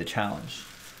might be the challenge.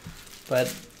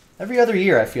 But every other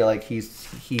year I feel like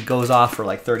he goes off for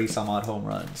like 30-some-odd home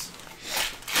runs.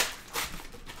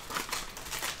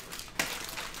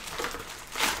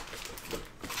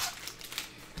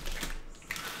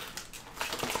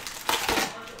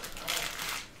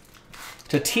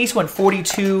 Tatis went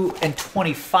 42 and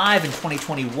 25 in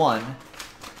 2021.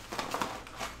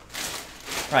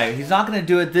 Right, he's not going to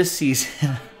do it this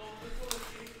season.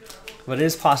 But it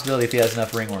is a possibility if he has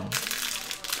enough ringworm.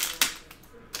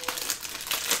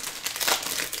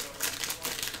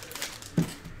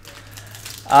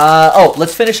 Oh,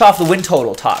 let's finish off the win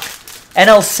total talk.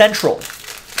 NL Central.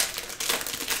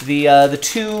 The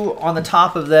two on the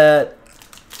top of that,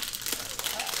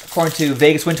 according to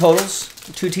Vegas win totals,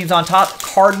 the two teams on top,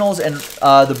 Cardinals and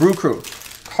the Brew Crew.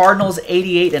 Cardinals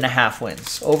 88.5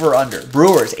 wins, over or under.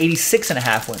 Brewers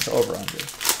 86.5 wins, over or under.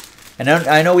 And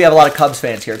I know we have a lot of Cubs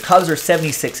fans here. Cubs are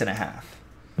 76.5.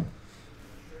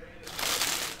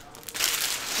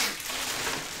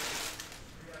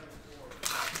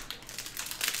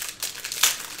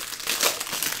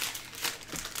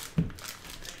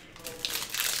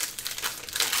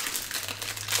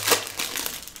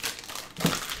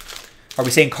 Are we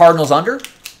saying Cardinals under?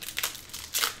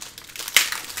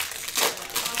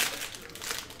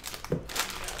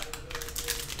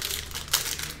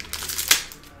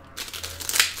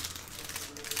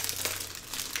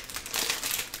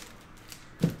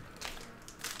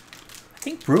 I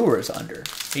think Brewers under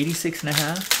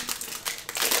 86.5.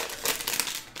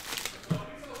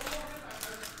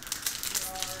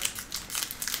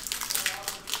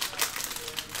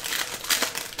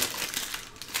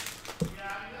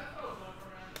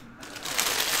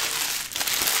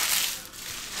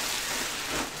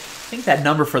 I think that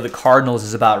number for the Cardinals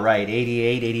is about right.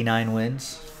 88, 89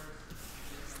 wins.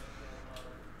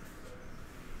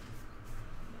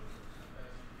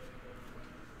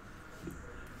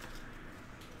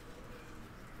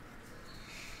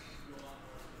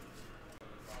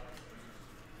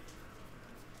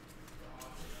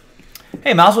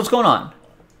 Hey, Mouse, what's going on?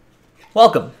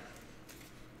 Welcome.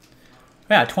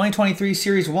 Yeah, 2023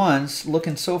 Series 1's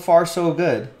looking so far so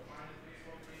good.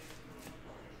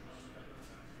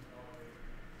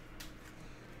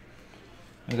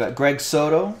 We got Greg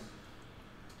Soto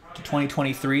to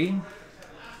 2023.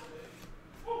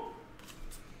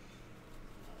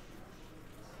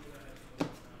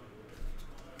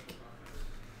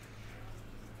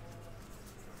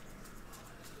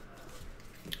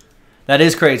 That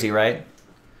is crazy, right?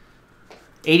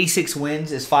 86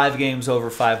 wins is 5 games over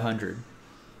 500.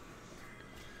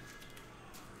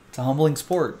 It's a humbling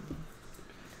sport.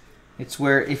 It's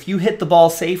where if you hit the ball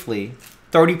safely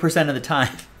 30% of the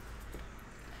time,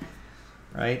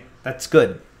 right? That's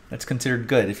good. That's considered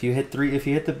good. If you hit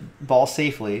the ball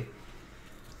safely,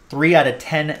 3 out of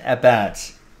 10 at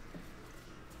bats,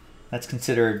 that's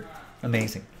considered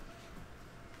amazing.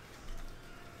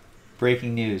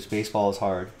 Breaking news: baseball is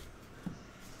hard.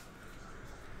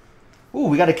 Ooh,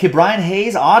 we got a Ke'Bryan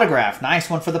Hayes autograph. Nice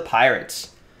one for the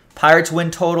Pirates. Pirates win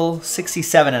total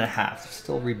 67.5.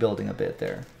 Still rebuilding a bit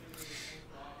there.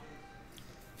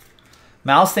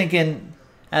 Mal's thinking,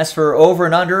 as for over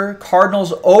and under,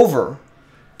 Cardinals over.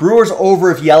 Brewers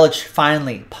over if Yelich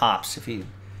finally pops. If he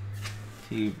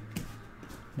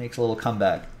makes a little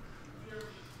comeback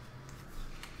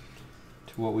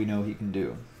to what we know he can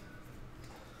do.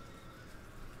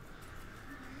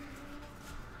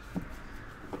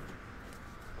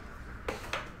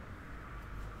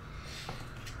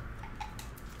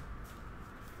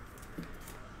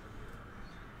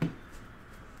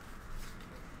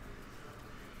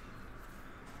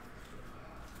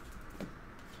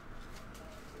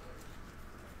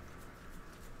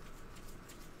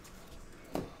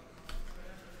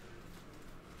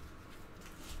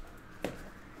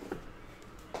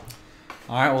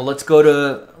 All right, well let's go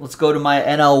to my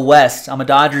NL West. I'm a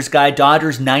Dodgers guy.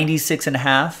 Dodgers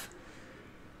 96.5,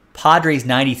 Padres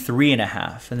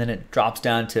 93.5, and then it drops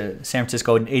down to San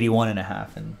Francisco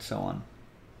 81.5, and so on.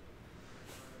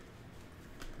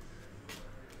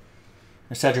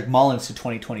 There's Cedric Mullins to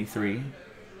 2023.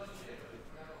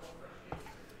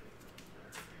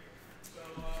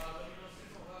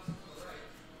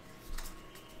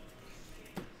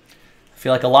 I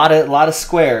feel like a lot of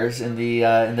squares in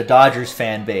the Dodgers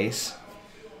fan base.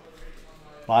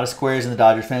 A lot of squares in the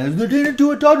Dodgers fan base. They didn't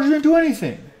do it. Dodgers didn't do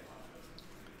anything.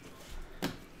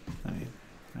 I mean,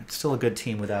 it's still a good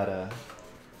team without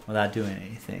doing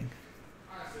anything.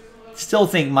 Still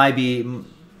think might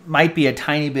be a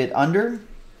tiny bit under.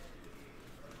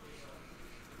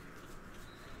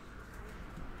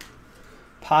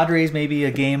 Padres maybe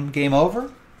a game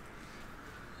over.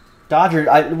 Dodgers.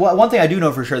 One thing I do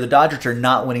know for sure: the Dodgers are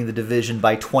not winning the division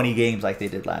by 20 games like they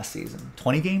did last season.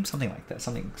 20 games, something like that,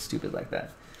 something stupid like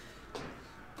that.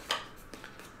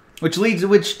 Which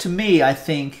to me, I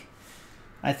think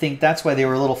that's why they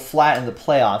were a little flat in the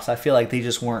playoffs. I feel like they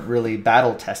just weren't really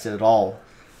battle tested at all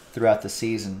throughout the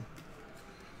season.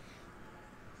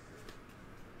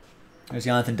 There's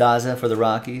Jonathan Daza for the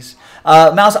Rockies.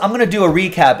 Mouse, I'm going to do a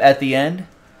recap at the end,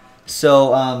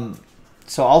 so.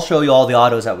 So I'll show you all the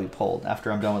autos that we pulled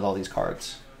after I'm done with all these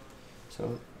cards.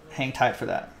 So hang tight for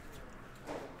that.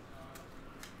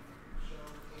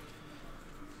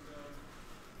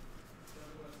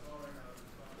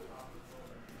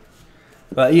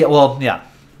 But yeah, well, yeah,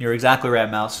 you're exactly right,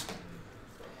 Mouse.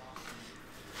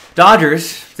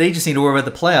 Dodgers, they just need to worry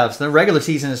about the playoffs. The regular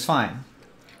season is fine.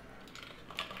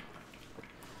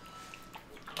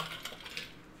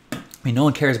 I mean, no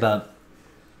one cares about...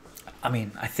 I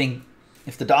mean, I think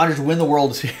if the Dodgers win the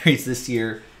World Series this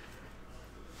year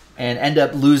and end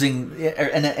up losing,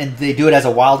 and they do it as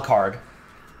a wild card,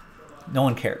 no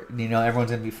one cares. You know,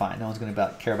 everyone's going to be fine. No one's going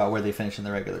to care about where they finish in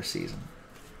the regular season.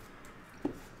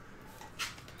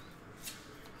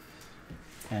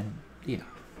 And, you know,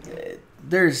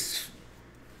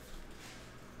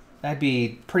 I'd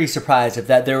be pretty surprised if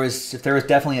there was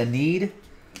definitely a need.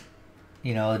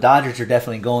 You know, the Dodgers are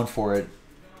definitely going for it.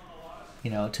 You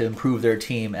know, to improve their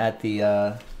team at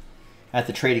the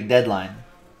trading deadline.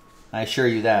 I assure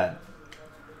you that.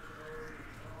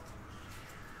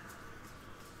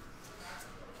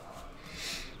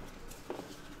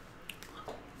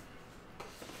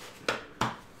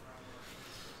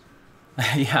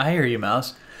 Yeah, I hear you,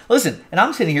 Mouse. Listen, and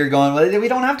I'm sitting here going, well, we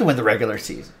don't have to win the regular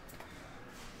season.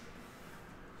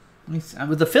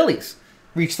 With the Phillies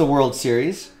reached the World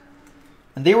Series,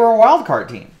 and they were a wild card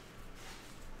team.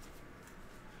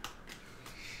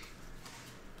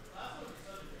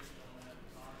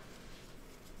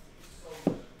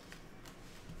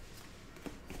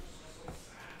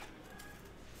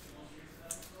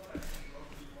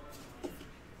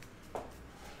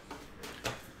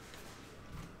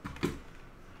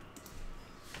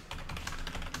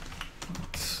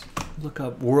 Look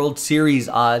up World Series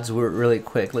odds really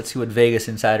quick. Let's see what Vegas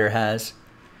Insider has.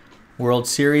 World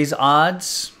Series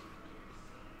odds.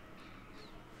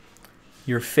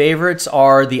 Your favorites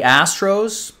are the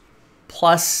Astros,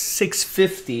 plus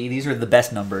 650. These are the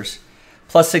best numbers.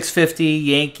 Plus 650.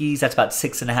 Yankees, that's about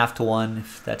 6.5 to 1.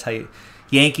 If that's how you...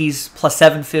 Yankees, plus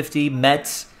 750.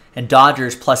 Mets and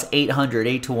Dodgers, plus 800,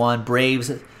 8 to 1.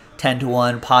 Braves, 10 to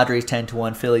 1. Padres, 10 to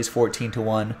 1. Phillies, 14 to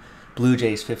 1. Blue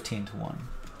Jays, 15 to 1.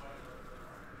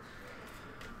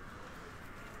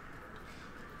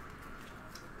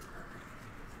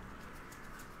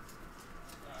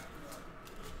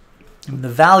 The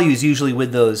value is usually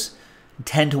with those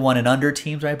 10 to 1 and under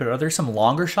teams, right? But are there some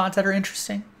longer shots that are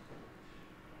interesting?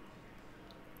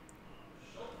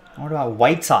 What about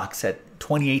White Sox at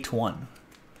 28 to 1?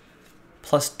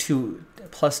 Plus 2,000,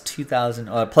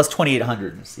 plus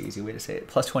 2,800 is the easy way to say it.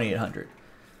 Plus 2,800.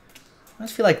 I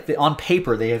just feel like on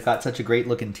paper they have got such a great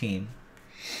looking team.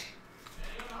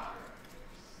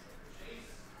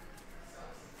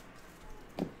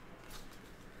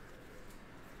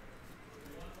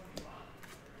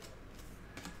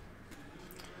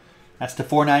 That's the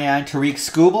 $4.99 Tariq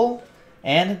Skubal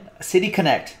and City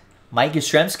Connect, Mike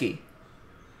Yastrzemski.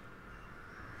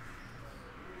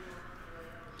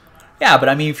 Yeah, but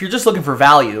I mean, if you're just looking for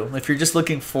value, if you're just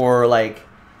looking for like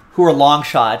who are long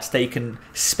shots that you can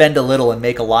spend a little and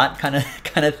make a lot kind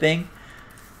of thing.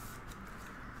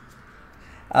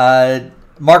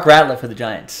 Mark Ratliff for the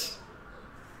Giants.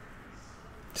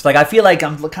 It's like I feel like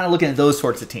I'm kind of looking at those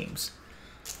sorts of teams.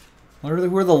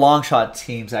 Who are the long shot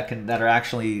teams that are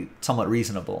actually somewhat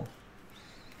reasonable?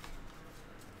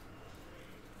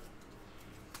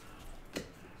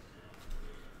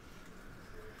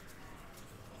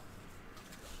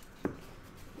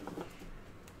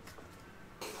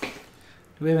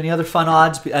 Do we have any other fun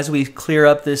odds as we clear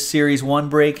up this Series 1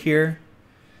 break here?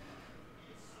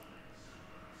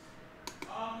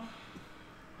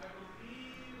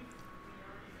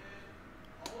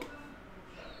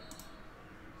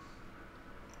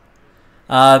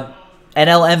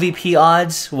 NL MVP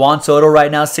odds. Juan Soto right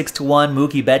now 6 to 1.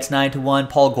 Mookie Betts 9 to 1.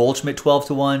 Paul Goldschmidt 12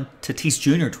 to 1. Tatis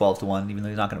Jr. 12 to 1, even though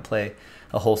he's not going to play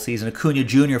a whole season. Acuna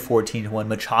Jr. 14 to 1.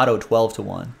 Machado 12 to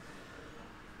 1.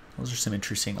 Those are some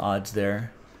interesting odds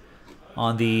there.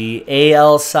 On the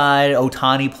AL side,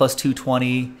 Ohtani plus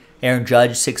 220. Aaron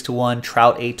Judge 6 to 1.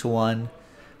 Trout 8 to 1.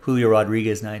 Julio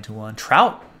Rodriguez 9 to 1.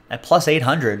 Trout at plus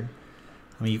 800.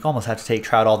 I mean, you almost have to take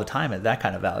Trout all the time at that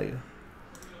kind of value.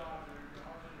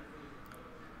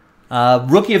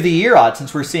 Rookie of the Year odds,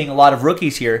 since we're seeing a lot of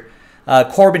rookies here.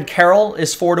 Corbin Carroll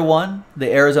is 4 to 1, the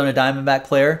Arizona Diamondback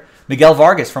player. Miguel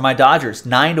Vargas for my Dodgers,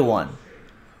 9 to 1.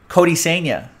 Cody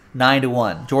Sanya, 9 to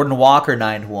 1. Jordan Walker,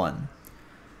 9 to 1.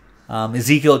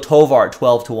 Ezekiel Tovar,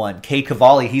 12 to 1. Cade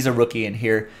Cavalli, he's a rookie in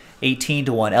here, 18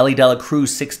 to 1. Ellie Dela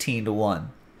Cruz, 16 to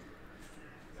 1.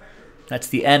 That's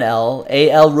the NL.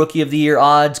 AL Rookie of the Year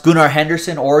odds. Gunnar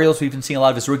Henderson, Orioles, we've been seeing a lot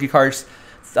of his rookie cards,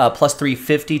 plus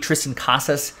 350. Tristan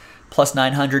Casas, plus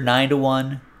 900, 9 to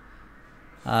 1.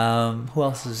 Who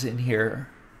else is in here?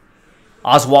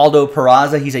 Oswaldo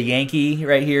Peraza, he's a Yankee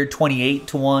right here, 28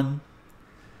 to 1.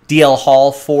 DL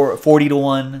Hall, 40 to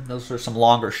 1. Those are some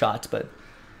longer shots, but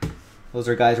Those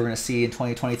are guys we're going to see in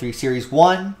 2023 Series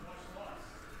 1.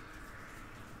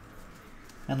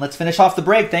 And let's finish off the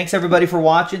break. Thanks, everybody, for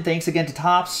watching. Thanks again to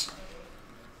Topps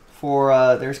for,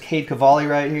 there's Cade Cavalli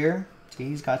right here. See,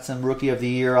 he's got some Rookie of the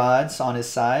Year odds on his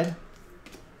side.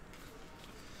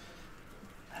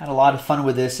 Had a lot of fun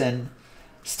with this, and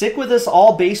stick with us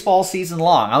all baseball season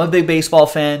long. I'm a big baseball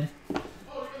fan.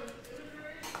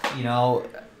 You know,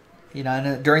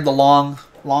 and during the long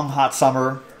hot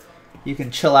summer, you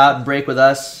can chill out and break with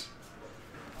us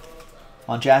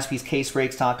on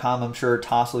JaspysCaseBreaks.com. I'm sure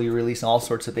Topps will be releasing all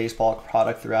sorts of baseball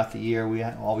product throughout the year. We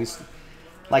always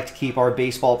like to keep our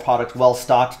baseball product well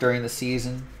stocked during the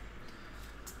season.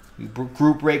 We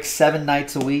group break 7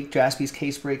 nights a week.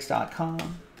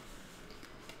 JaspysCaseBreaks.com.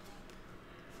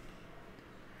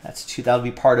 That'll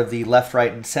be part of the left,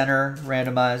 right, and center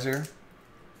randomizer.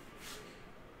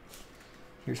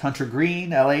 Here's Hunter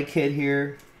Green, LA kid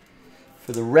here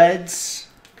for the Reds.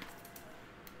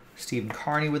 Stephen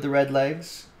Carney with the Red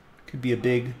Legs. Could be a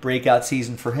big breakout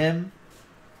season for him.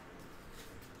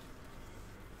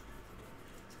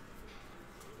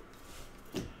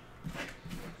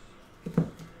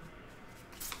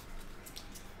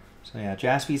 So yeah,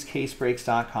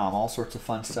 JaspysCaseBreaks.com, all sorts of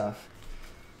fun stuff.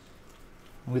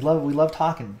 We love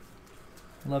talking.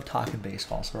 We love talking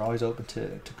baseball, so we're always open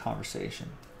to conversation.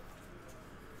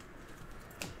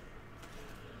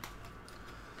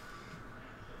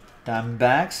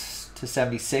 Diamondbacks to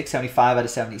 76, 75 out of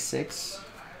 76.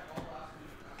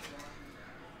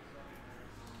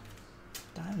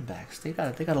 Diamondbacks, they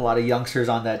got a lot of youngsters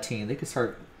on that team. They could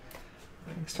start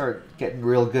getting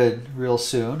real good real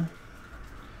soon.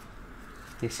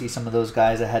 They see some of those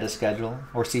guys ahead of schedule,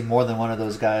 or see more than one of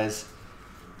those guys,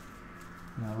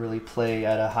 you know, really play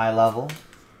at a high level.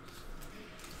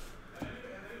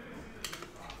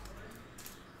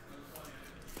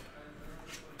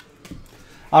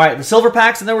 All right, the silver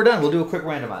packs, and then we're done. We'll do a quick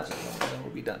randomizer, and then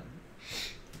we'll be done.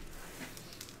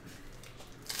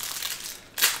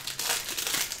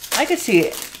 I could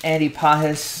see Andy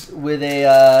Pajes with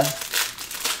a...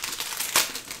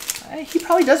 he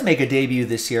probably does make a debut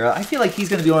this year. I feel like he's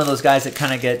going to be one of those guys that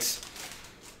kind of gets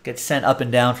sent up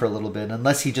and down for a little bit,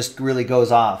 unless he just really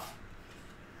goes off.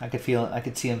 I could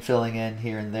see him filling in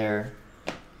here and there.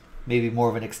 Maybe more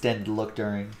of an extended look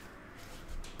during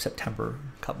September,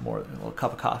 a little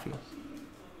cup of coffee.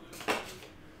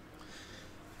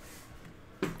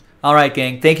 All right,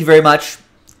 gang. Thank you very much.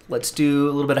 Let's do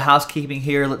a little bit of housekeeping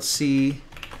here. Let's see.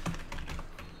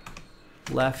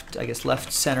 Left, I guess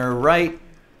left, center, right.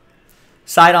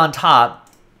 Side on top.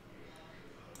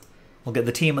 We'll get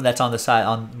the team that's on the side,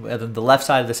 on the left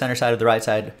side, the center side, or the right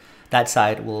side. That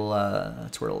side will,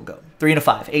 that's where it'll go. 3 and a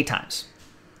 5, 8 times.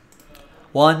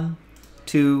 1,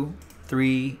 2,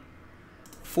 3,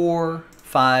 4,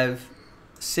 5,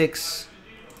 6,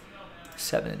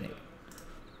 7, and 8.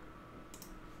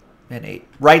 And 8.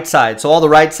 Right side. So all the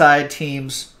right side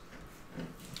teams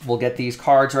will get these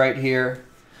cards right here.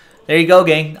 There you go,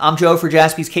 gang. I'm Joe for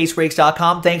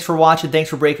JaspysCaseBreaks.com. Thanks for watching. Thanks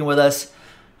for breaking with us.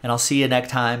 And I'll see you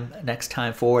next time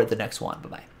for the next one.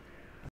 Bye-bye.